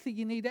be healthy,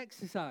 you need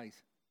exercise.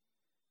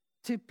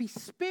 To be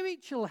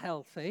spiritual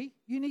healthy,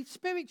 you need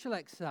spiritual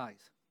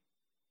exercise.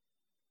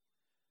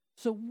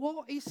 So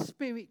what is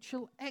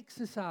spiritual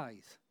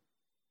exercise?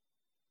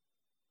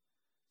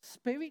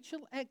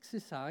 Spiritual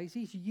exercise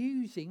is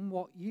using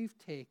what you've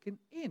taken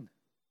in.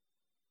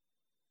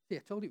 See, I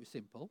told you it was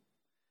simple,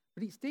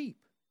 but it's deep.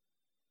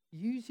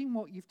 Using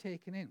what you've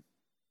taken in.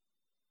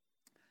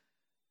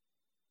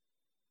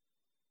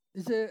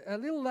 There's a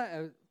little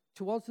letter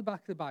towards the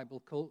back of the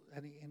Bible called,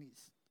 and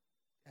it's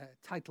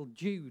titled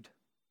Jude.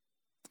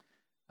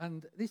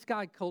 And this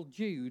guy called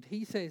Jude,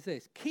 he says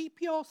this: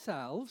 keep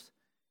yourselves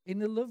in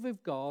the love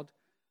of God,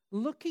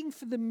 looking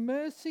for the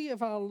mercy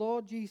of our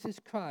Lord Jesus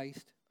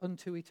Christ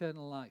unto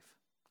eternal life.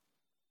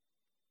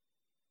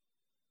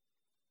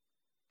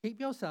 Keep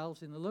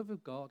yourselves in the love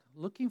of God,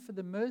 looking for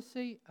the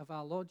mercy of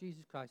our Lord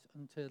Jesus Christ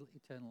until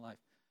eternal life.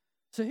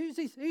 So who's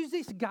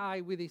this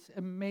guy with this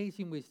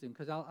amazing wisdom?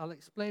 Because I'll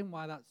explain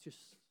why that's just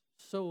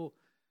so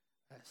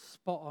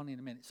spot on in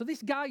a minute. So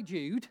this guy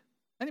Jude,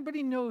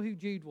 anybody know who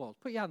Jude was?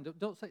 Put your hand up.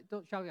 Don't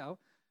shout it out.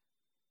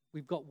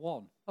 We've got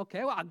one.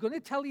 Okay, well, I'm going to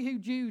tell you who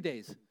Jude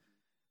is.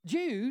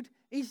 Jude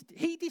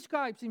he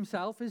describes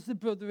himself as the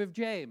brother of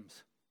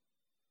James.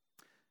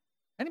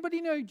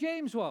 Anybody know who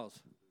James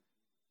was?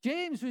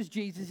 James was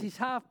Jesus'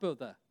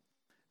 half-brother.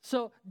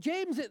 So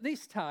James at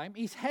this time,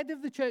 he's head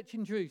of the church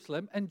in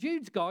Jerusalem, and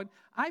Jude's going,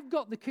 I've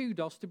got the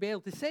kudos to be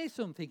able to say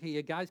something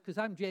here, guys, because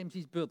I'm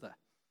James's brother.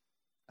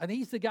 And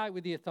he's the guy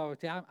with the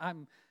authority.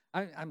 I'm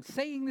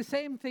saying the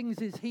same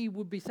things as he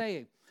would be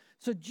saying.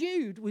 So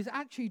Jude was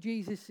actually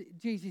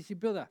Jesus'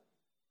 brother.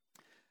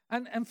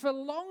 And for a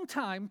long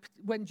time,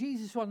 when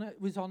Jesus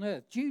was on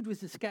earth, Jude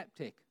was a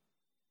skeptic.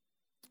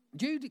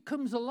 Jude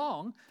comes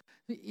along,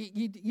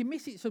 you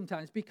miss it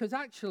sometimes, because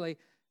actually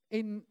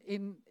in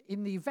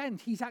the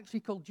event, he's actually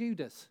called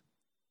Judas.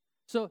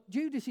 So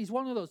Judas is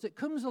one of those that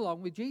comes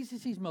along with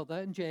Jesus' mother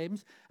and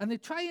James, and they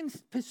try and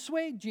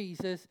persuade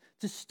Jesus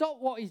to stop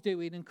what he's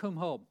doing and come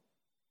home.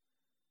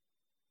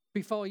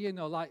 Before,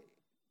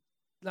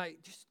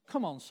 like, just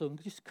come on, son,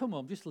 just come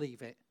on, just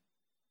leave it.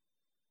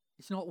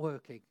 It's not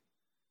working.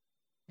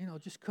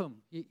 Just come.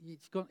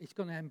 It's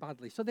going to end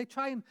badly. So they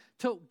try and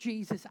talk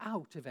Jesus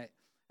out of it.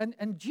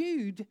 And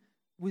Jude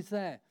was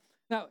there.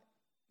 Now,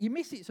 you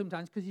miss it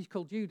sometimes because he's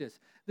called Judas.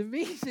 The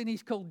reason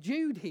he's called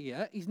Jude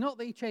here is not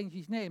that he changed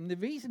his name. The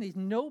reason is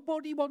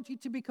nobody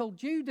wanted to be called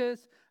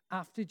Judas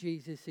after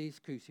Jesus'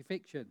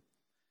 crucifixion.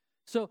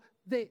 So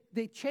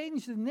they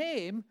changed the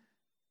name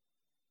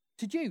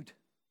to Jude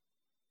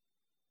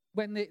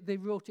when they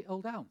wrote it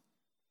all down.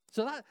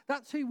 So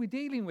that's who we're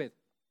dealing with.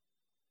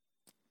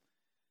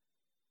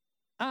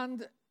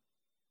 And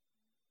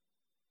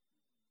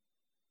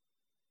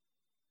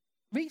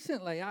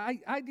recently,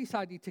 I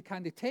decided to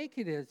kind of take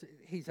it as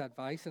his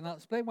advice, and I'll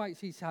explain why it's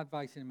his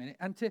advice in a minute,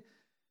 and to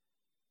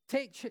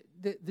take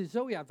the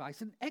Zoe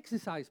advice and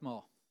exercise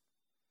more.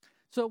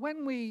 So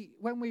when we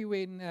were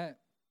in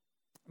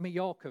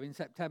Mallorca in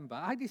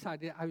September, I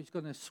decided I was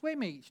going to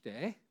swim each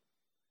day,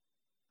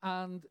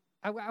 and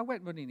I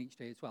went running each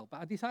day as well,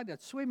 but I decided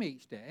I'd swim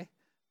each day,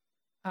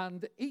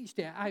 And each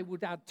day I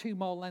would add 2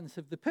 more lengths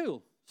of the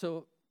pool.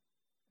 So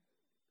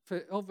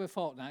for over a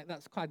fortnight,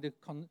 that's quite a,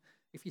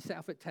 if you set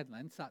off at 10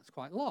 lengths, that's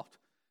quite a lot.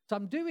 So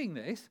I'm doing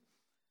this,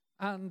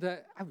 and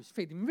I was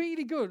feeling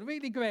really good,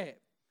 really great.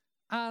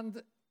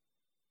 And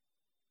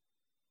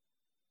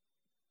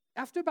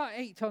after about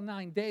 8 or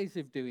 9 days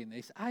of doing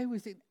this, I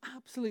was in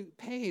absolute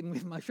pain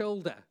with my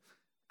shoulder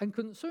and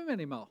couldn't swim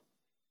anymore.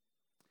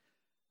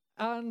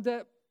 And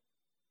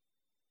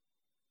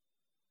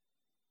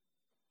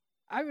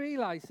I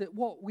realized that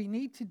what we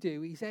need to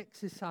do is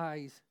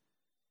exercise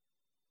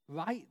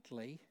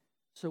rightly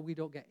so we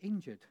don't get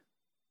injured.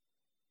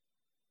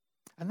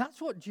 And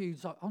that's what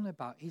Jude's on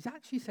about. He's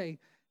actually saying,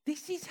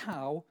 this is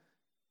how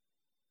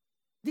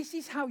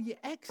you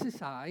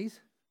exercise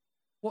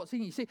what's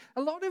in you. See,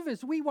 a lot of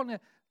us, we want to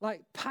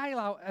like pile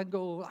out and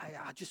go,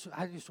 I just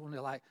want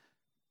to like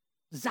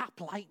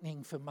zap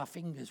lightning from my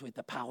fingers with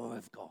the power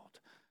of God.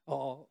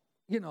 Or,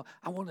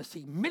 I want to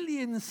see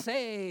millions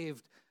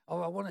saved.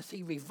 Or I want to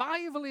see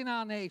revival in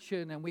our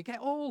nation. And we get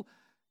all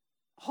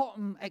hot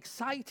and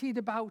excited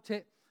about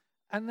it.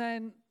 And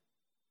then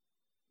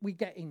we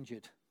get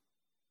injured.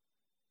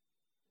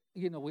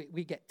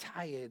 We get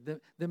tired.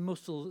 The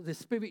muscles, the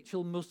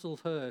spiritual muscles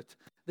hurt.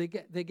 They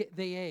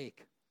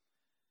ache.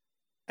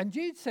 And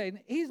Jude's saying,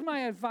 here's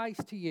my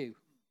advice to you.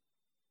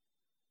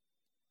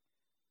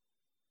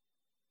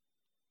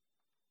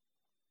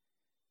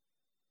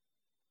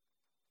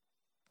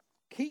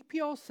 Keep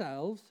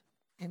yourselves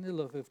in the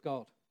love of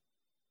God,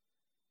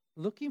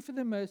 looking for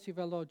the mercy of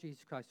our Lord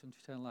Jesus Christ unto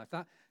eternal life.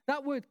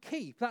 That word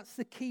keep, that's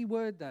the key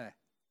word there.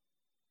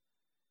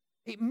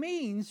 It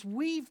means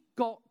we've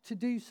got to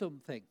do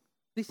something.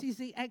 This is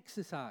the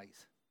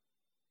exercise.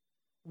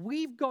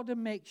 We've got to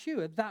make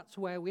sure that's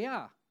where we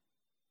are,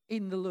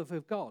 in the love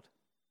of God.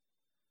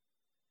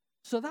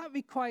 So that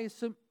requires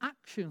some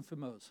action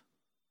from us.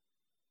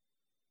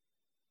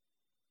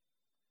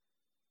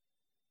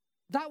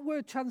 That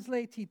word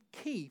translated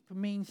keep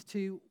means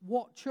to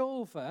watch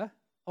over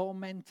or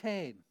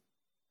maintain,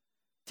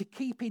 to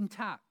keep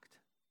intact.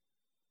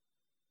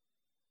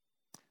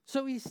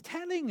 So he's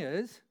telling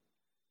us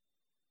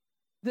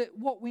that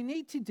what we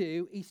need to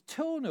do is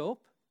tone up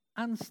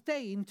and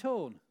stay in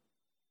tone.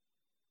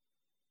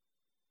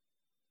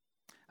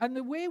 And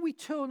the way we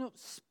tone up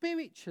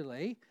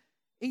spiritually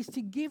is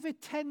to give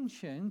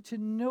attention to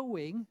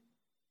knowing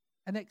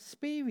and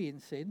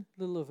experiencing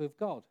the love of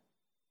God.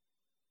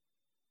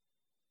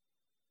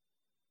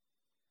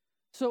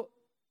 So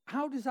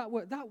how does that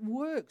work? That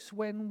works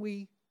when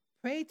we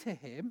pray to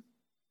him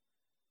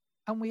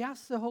and we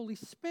ask the Holy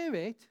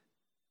Spirit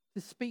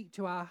to speak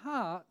to our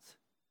hearts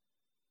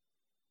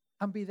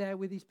and be there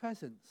with his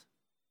presence.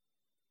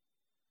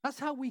 That's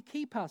how we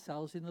keep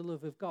ourselves in the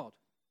love of God.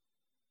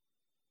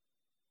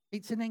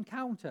 It's an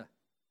encounter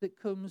that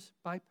comes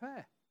by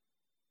prayer.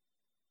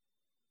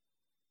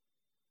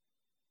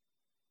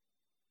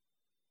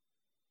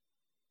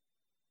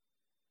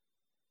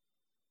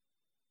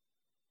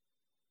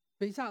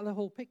 But is that the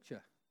whole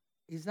picture?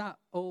 Is that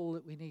all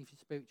that we need for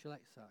spiritual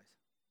exercise?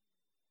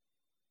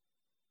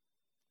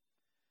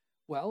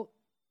 Well,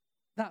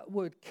 that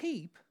word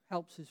keep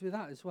helps us with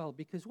that as well,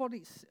 because what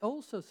it's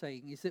also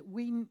saying is that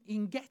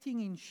in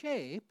getting in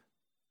shape,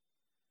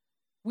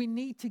 we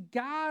need to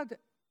guard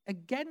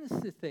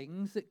against the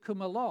things that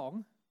come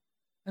along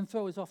and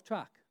throw us off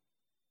track.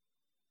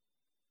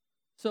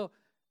 So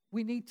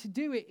we need to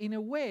do it in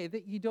a way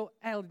that you don't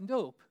end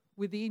up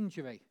with the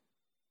injury.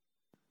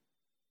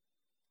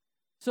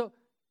 So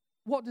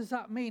what does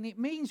that mean? It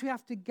means we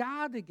have to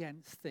guard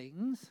against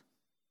things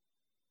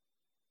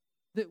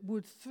that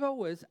would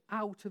throw us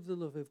out of the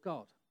love of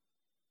God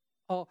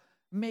or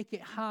make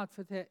it hard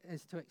for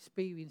us to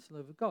experience the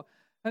love of God.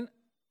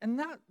 And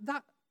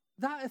that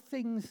are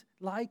things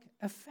like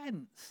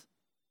offense.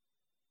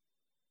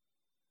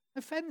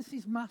 Offense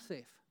is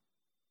massive.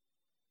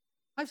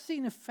 I've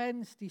seen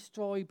offense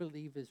destroy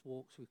believers'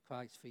 walks with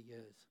Christ for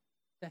years,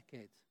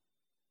 decades.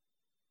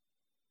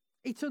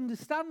 It's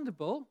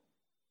understandable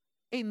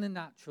in the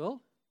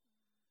natural,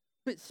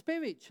 but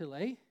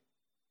spiritually,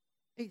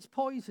 it's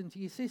poison to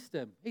your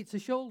system. It's a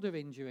shoulder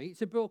injury.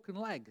 It's a broken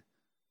leg.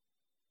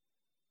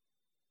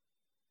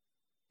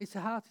 It's a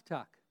heart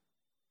attack,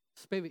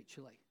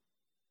 spiritually.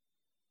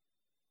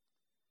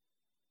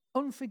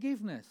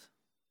 Unforgiveness.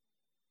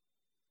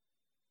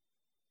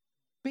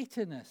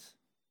 Bitterness.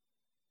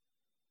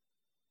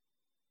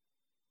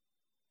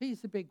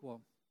 Here's the big one.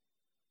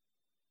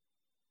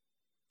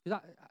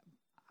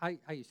 I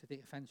used to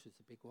think offence was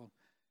the big one.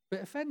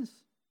 But offence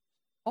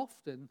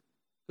often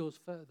goes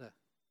further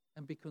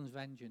and becomes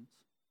vengeance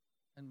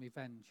and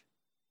revenge.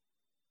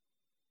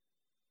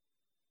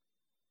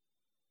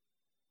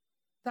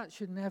 That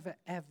should never,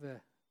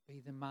 ever be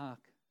the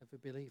mark of a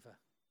believer.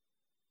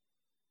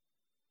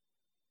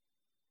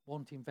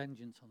 Wanting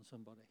vengeance on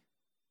somebody.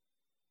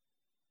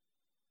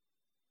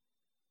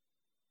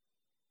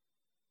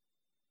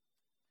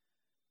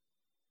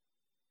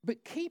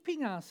 But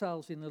keeping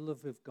ourselves in the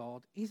love of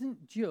God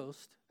isn't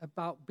just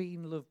about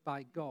being loved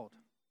by God.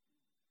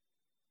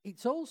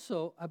 it's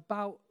also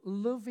about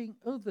loving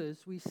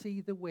others. We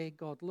see the way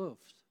God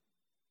loves.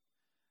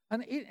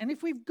 And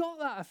if we've got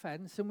that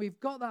offense and we've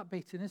got that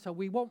bitterness, or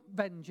we want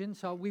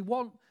vengeance, or we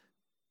want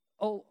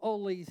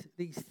all these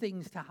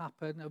things to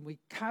happen, and we're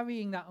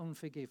carrying that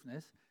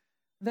unforgiveness,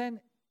 then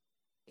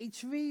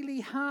it's really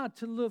hard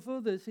to love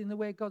others in the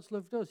way God's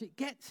loved us. It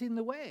gets in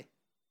the way.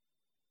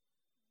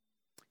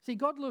 See,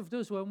 God loved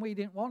us when we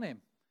didn't want him.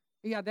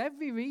 He had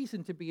every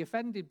reason to be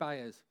offended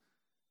by us,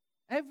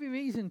 every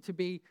reason to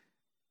be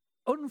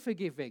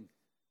unforgiving,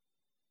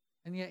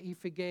 and yet he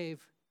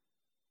forgave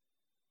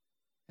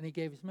and he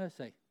gave us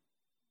mercy.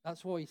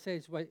 That's what he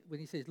says when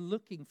he says,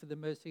 looking for the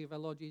mercy of our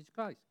Lord Jesus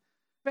Christ.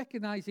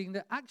 Recognizing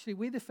that actually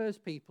we're the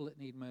first people that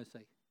need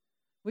mercy.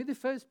 We're the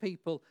first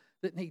people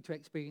that need to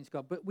experience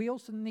God, but we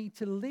also need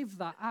to live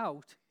that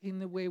out in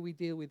the way we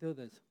deal with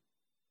others.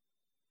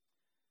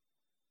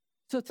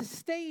 So to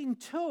stay in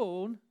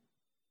tone,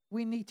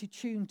 we need to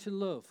tune to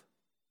love.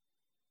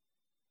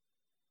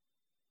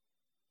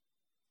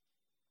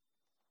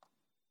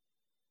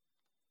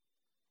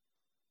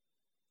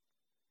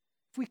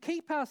 If we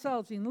keep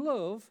ourselves in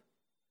love,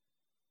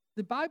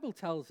 the Bible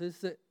tells us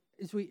that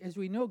as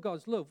we know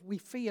God's love, we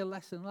fear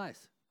less and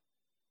less.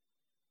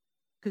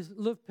 Because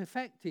love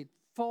perfected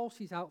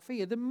forces out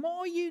fear. The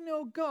more you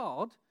know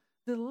God,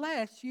 the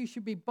less you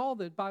should be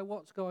bothered by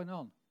what's going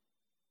on.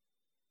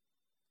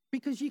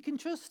 Because you can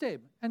trust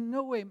him and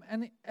know him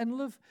and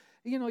love.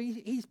 You know,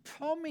 he's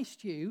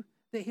promised you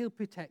that he'll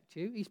protect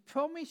you. He's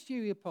promised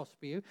you he'll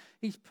prosper you.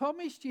 He's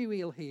promised you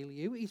he'll heal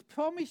you. He's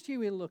promised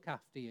you he'll look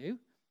after you.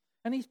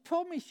 And he's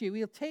promised you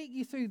he'll take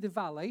you through the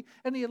valley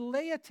and he'll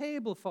lay a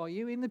table for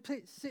you in the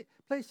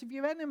place of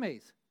your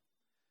enemies.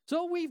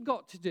 So all we've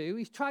got to do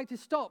is try to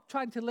stop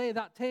trying to lay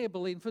that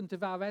table in front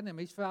of our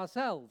enemies for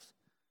ourselves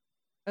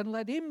and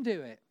let him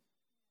do it.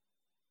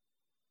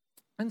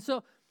 And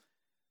so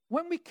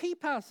when we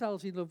keep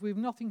ourselves in love, we've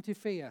nothing to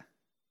fear,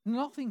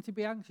 nothing to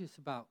be anxious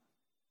about.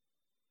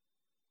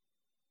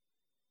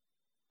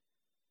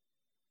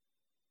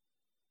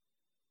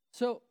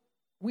 So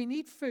we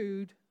need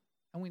food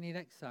and we need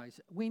exercise.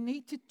 We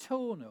need to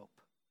tone up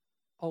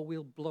or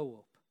we'll blow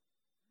up.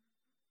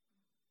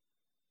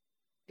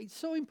 It's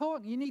so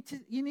important. You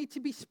need to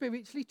be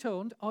spiritually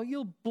toned or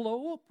you'll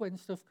blow up when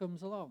stuff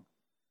comes along.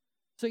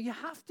 So you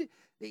have to,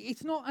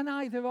 it's not an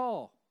either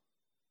or.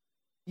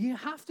 You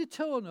have to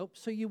tone up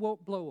so you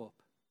won't blow up.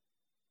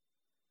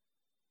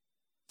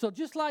 So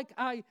just like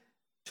I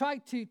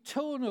tried to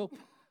tone up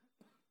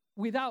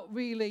without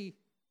really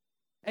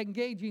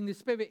engaging the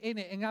Spirit in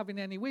it and having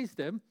any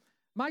wisdom,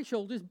 my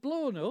shoulder's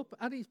blown up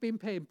and it's been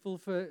painful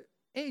for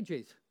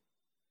ages.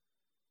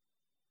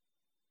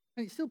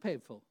 And it's still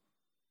painful.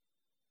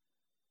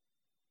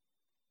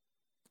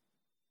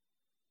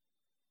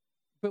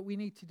 But we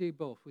need to do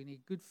both. We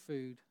need good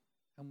food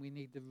and we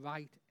need the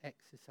right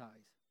exercise.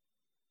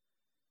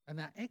 And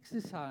that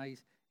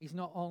exercise is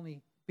not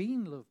only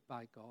being loved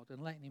by God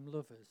and letting him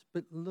love us,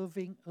 but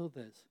loving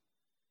others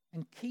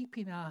and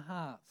keeping our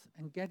hearts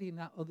and getting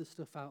that other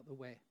stuff out of the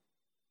way.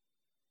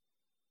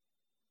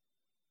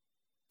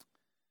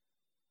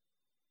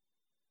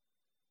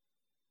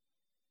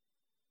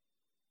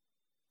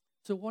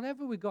 So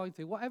whatever we're going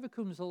through, whatever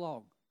comes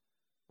along,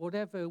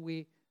 whatever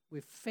we're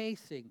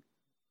facing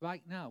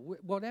right now,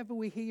 whatever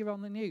we hear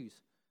on the news,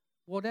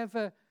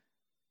 whatever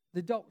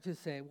the doctors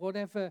say,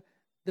 whatever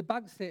the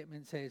bank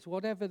statement says,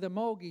 whatever the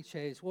mortgage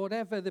says,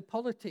 whatever the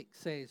politics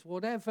says,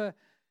 whatever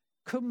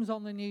comes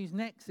on the news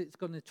next, it's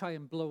going to try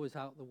and blow us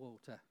out of the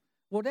water.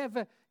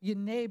 Whatever your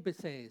neighbor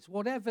says,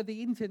 whatever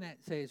the internet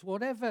says,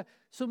 whatever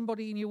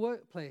somebody in your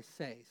workplace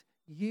says,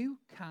 you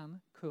can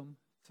come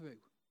through.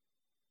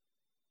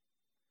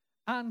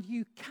 And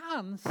you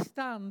can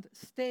stand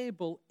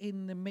stable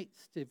in the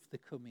midst of the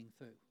coming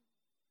through.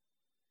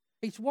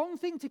 It's one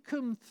thing to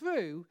come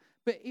through,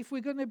 but if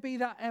we're going to be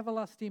that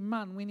everlasting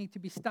man, we need to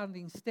be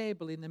standing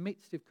stable in the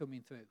midst of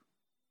coming through.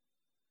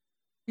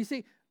 You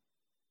see,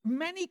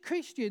 many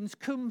Christians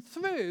come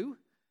through,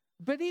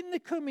 but in the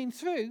coming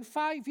through,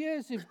 5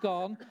 years have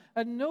gone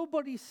and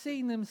nobody's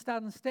seen them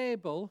stand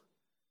stable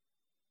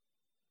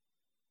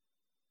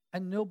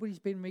and nobody's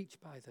been reached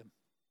by them.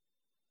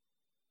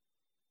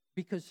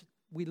 Because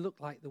we look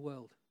like the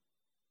world.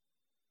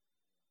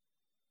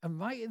 And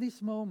right at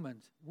this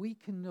moment, we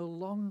can no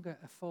longer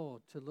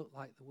afford to look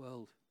like the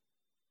world.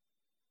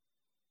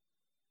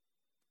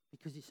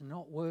 Because it's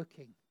not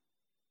working.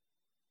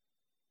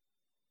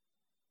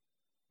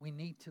 We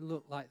need to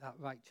look like that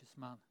righteous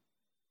man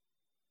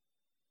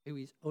who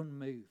is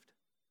unmoved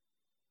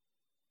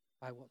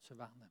by what's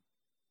around them.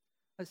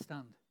 Let's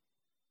stand.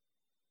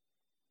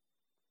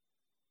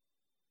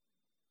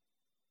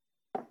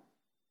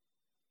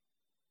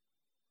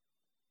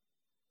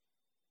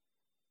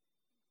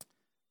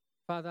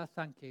 Father, I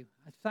thank you.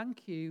 I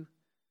thank you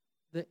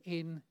that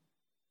in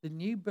the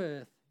new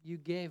birth you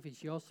gave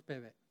us your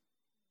Spirit.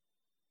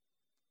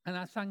 And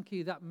I thank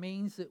you that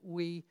means that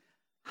we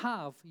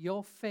have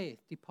your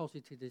faith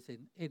deposited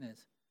in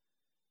us.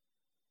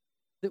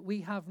 That we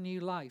have new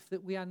life,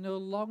 that we are no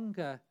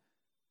longer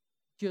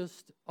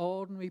just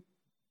ordinary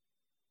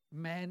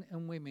men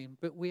and women,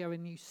 but we are a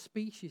new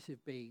species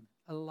of being,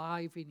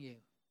 alive in you.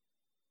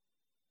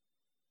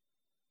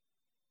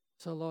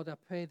 So, Lord, I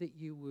pray that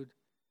you would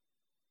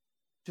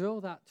draw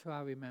that to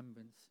our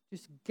remembrance.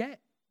 Just get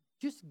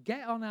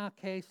on our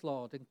case,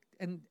 Lord,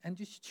 and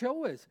just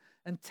show us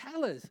and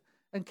tell us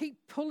and keep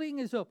pulling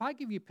us up. I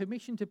give you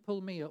permission to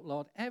pull me up,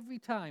 Lord, every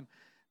time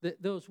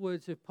that those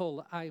words of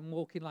Paul, I am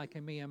walking like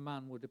a mere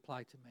man, would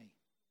apply to me.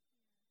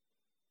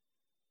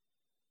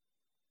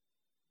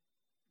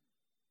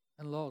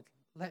 And Lord,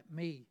 let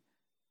me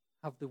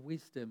have the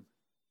wisdom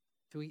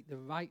to eat the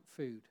right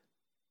food,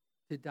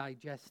 to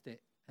digest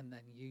it, and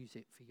then use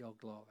it for your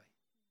glory.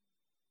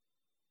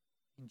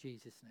 In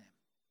Jesus' name.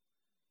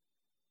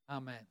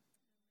 Amen.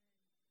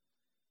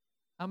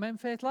 Amen,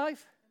 Faith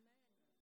Life.